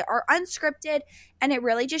shows that are unscripted, and it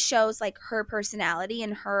really just shows like her personality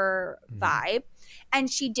and her vibe. And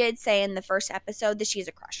she did say in the first episode that she has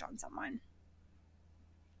a crush on someone.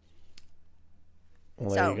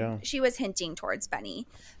 Well, there you go. She was hinting towards Benny.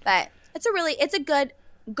 But it's a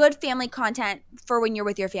good family content for when you're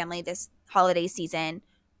with your family this holiday season.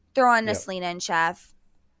 Throw on a Selena and Chef.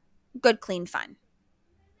 Good, clean fun.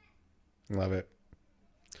 Love it.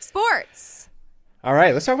 Sports. All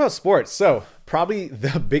right, let's talk about sports. So probably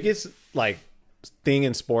the biggest like thing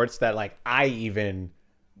in sports that like I even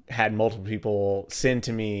had multiple people send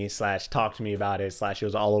to me / talk to me about it / it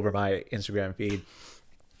was all over my Instagram feed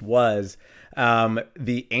was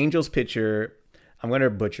the Angels pitcher. I'm going to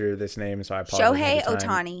butcher this name, so I apologize. Shohei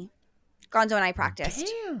Ohtani. Gonzo and I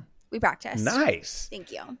practiced. Damn. We practiced. Nice.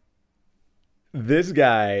 Thank you. This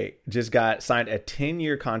guy just got signed a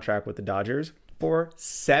 10-year contract with the Dodgers for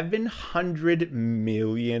 $700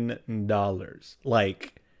 million.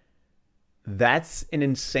 Like, that's an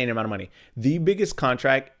insane amount of money. The biggest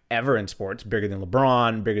contract ever in sports, bigger than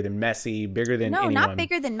LeBron, bigger than Messi, bigger than anyone. No, not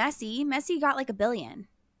bigger than Messi. Messi got like $1 billion.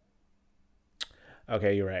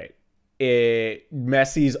 Okay, you're right.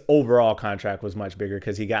 Messi's overall contract was much bigger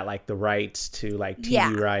because he got like the rights to like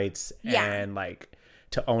TV rights and like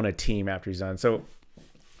to own a team after he's done. So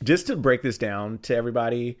just to break this down to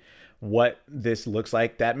everybody, what this looks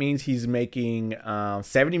like, that means he's making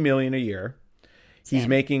 $70 million a year. He's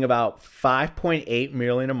making about $5.8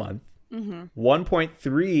 million a month,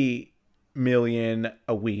 $1.3 million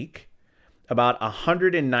a week, about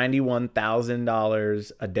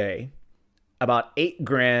 $191,000 a day, about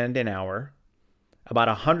 $8,000 an hour,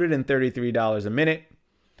 about $133 a minute,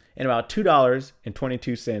 and about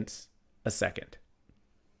 $2.22 a second.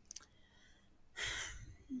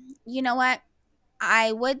 You know what?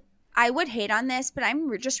 I would hate on this, but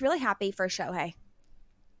I'm just really happy for Shohei.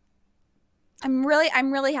 I'm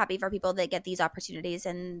really happy for people that get these opportunities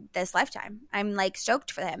in this lifetime. I'm like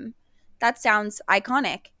stoked for him. That sounds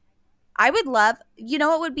iconic. I would love, you know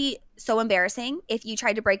what would be so embarrassing? If you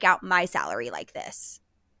tried to break out my salary like this.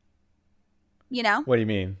 You know? What do you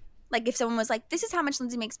mean? Like if someone was like, this is how much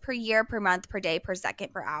Lindsay makes per year, per month, per day, per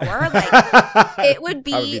second, per hour. Like it would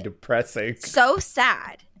be depressing. So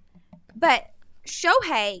sad. But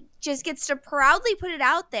Shohei just gets to proudly put it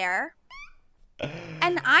out there.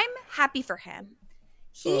 And I'm happy for him.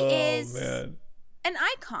 He is an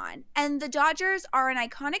icon. And the Dodgers are an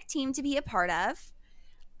iconic team to be a part of.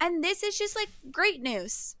 And this is just like great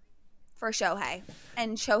news for Shohei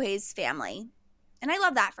and Shohei's family. And I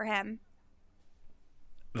love that for him.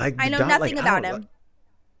 Like I know nothing about him.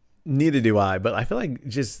 Neither do I, but I feel like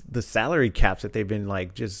just the salary caps that they've been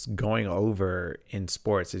like just going over in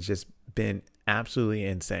sports has just been absolutely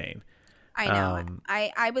insane. I know.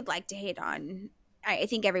 I would like to hate on. I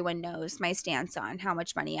think everyone knows my stance on how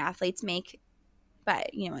much money athletes make,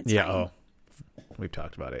 but you know it's fine. Oh, we've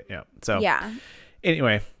talked about it. Yeah. So yeah.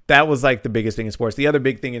 Anyway, that was like the biggest thing in sports. The other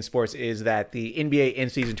big thing in sports is that the NBA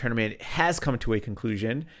in-season tournament has come to a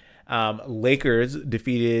conclusion. Lakers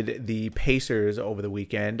defeated the Pacers over the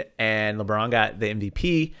weekend, and LeBron got the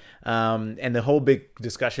MVP. And the whole big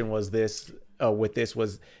discussion was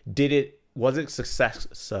was it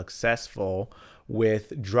successful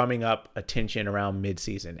with drumming up attention around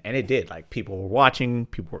midseason? And it did. Like people were watching,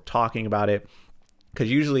 people were talking about it, because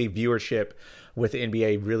usually viewership with the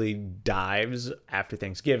NBA really dives after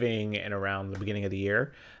Thanksgiving and around the beginning of the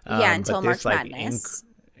year. Until March Madness.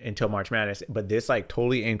 Until March Madness. But this like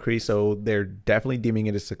totally increased, so they're definitely deeming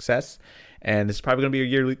it a success. And this is probably going to be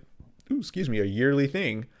a yearly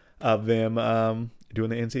thing of them doing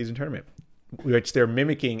the in-season tournament, which they're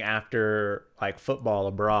mimicking after like football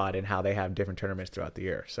abroad and how they have different tournaments throughout the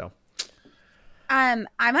year. So I'm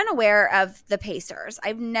unaware of the Pacers.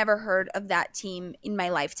 I've never heard of that team in my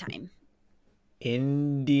lifetime.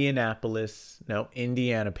 Indiana Pacers.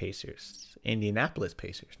 Indianapolis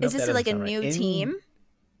Pacers. Is this like a new team?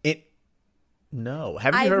 No.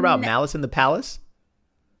 Haven't you heard about Malice in the Palace?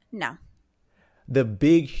 No. The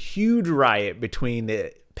big, huge riot between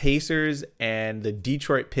the Pacers and the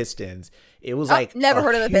Detroit Pistons. It was like never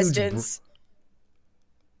heard of the Pistons.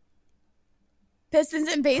 Pistons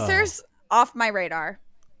and Pacers off my radar.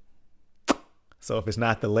 So if it's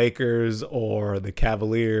not the Lakers or the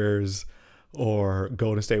Cavaliers or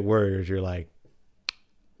Golden State Warriors, you're like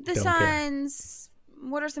the Suns. Care.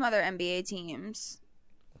 What are some other NBA teams?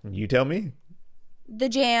 You tell me. The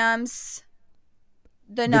Jams.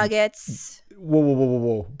 The Nuggets.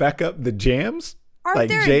 Whoa. Back up. The Jams? Aren't like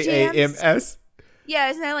there Jams? Yeah,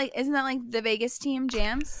 isn't that like the Vegas team,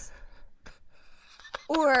 Jams?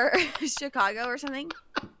 Or Chicago or something?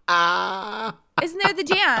 Isn't there the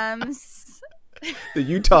Jams? The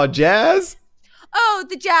Utah Jazz? Oh,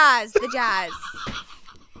 the Jazz.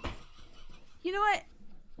 You know what?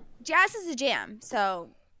 Jazz is a jam, so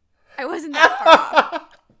I wasn't that far off.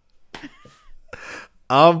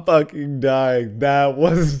 I'm fucking dying.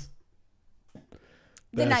 That's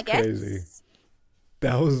Nuggets. Crazy.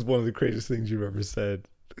 That was one of the craziest things you've ever said.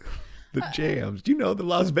 The Jams. Do you know the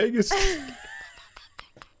Las Vegas?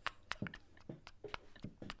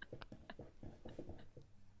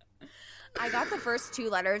 I got the first two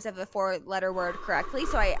letters of the 4-letter word correctly,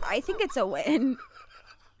 so I think it's a win.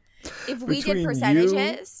 If we did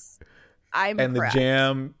percentages, I'm and correct. The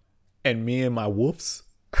Jam and me and my Woofs.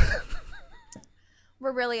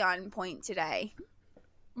 We're really on point today.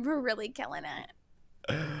 We're really killing it.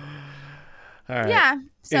 All right. Yeah.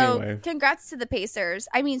 So anyway. Congrats to the Pacers.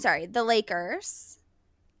 The Lakers.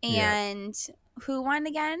 And who won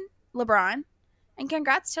again? LeBron. And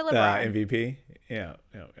congrats to LeBron. MVP. Yeah.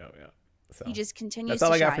 So he just continues That's all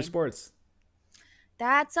to I got shine. for sports.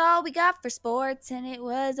 That's all we got for sports, and it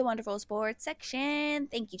was a wonderful sports section.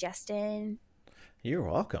 Thank you, Justin. You're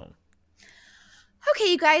welcome.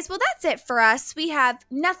 Okay, you guys. Well, that's it for us. We have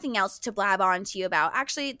nothing else to blab on to you about.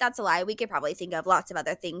 Actually, that's a lie. We could probably think of lots of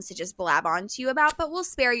other things to just blab on to you about, but we'll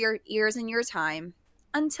spare your ears and your time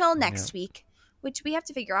until next week, which we have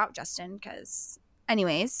to figure out, Justin, because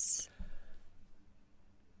anyways,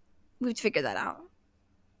 we have to figure that out.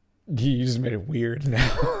 You just made it weird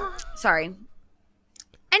now. Sorry.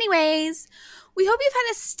 Anyways, we hope you've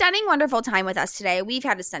had a stunning, wonderful time with us today. We've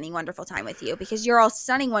had a stunning, wonderful time with you because you're all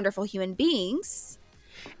stunning, wonderful human beings.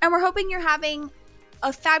 And we're hoping you're having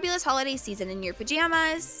a fabulous holiday season in your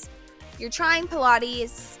pajamas, you're trying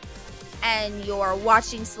Pilates, and you're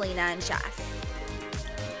watching Selena and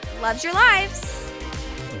Chef. Loves your lives.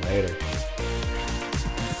 Later.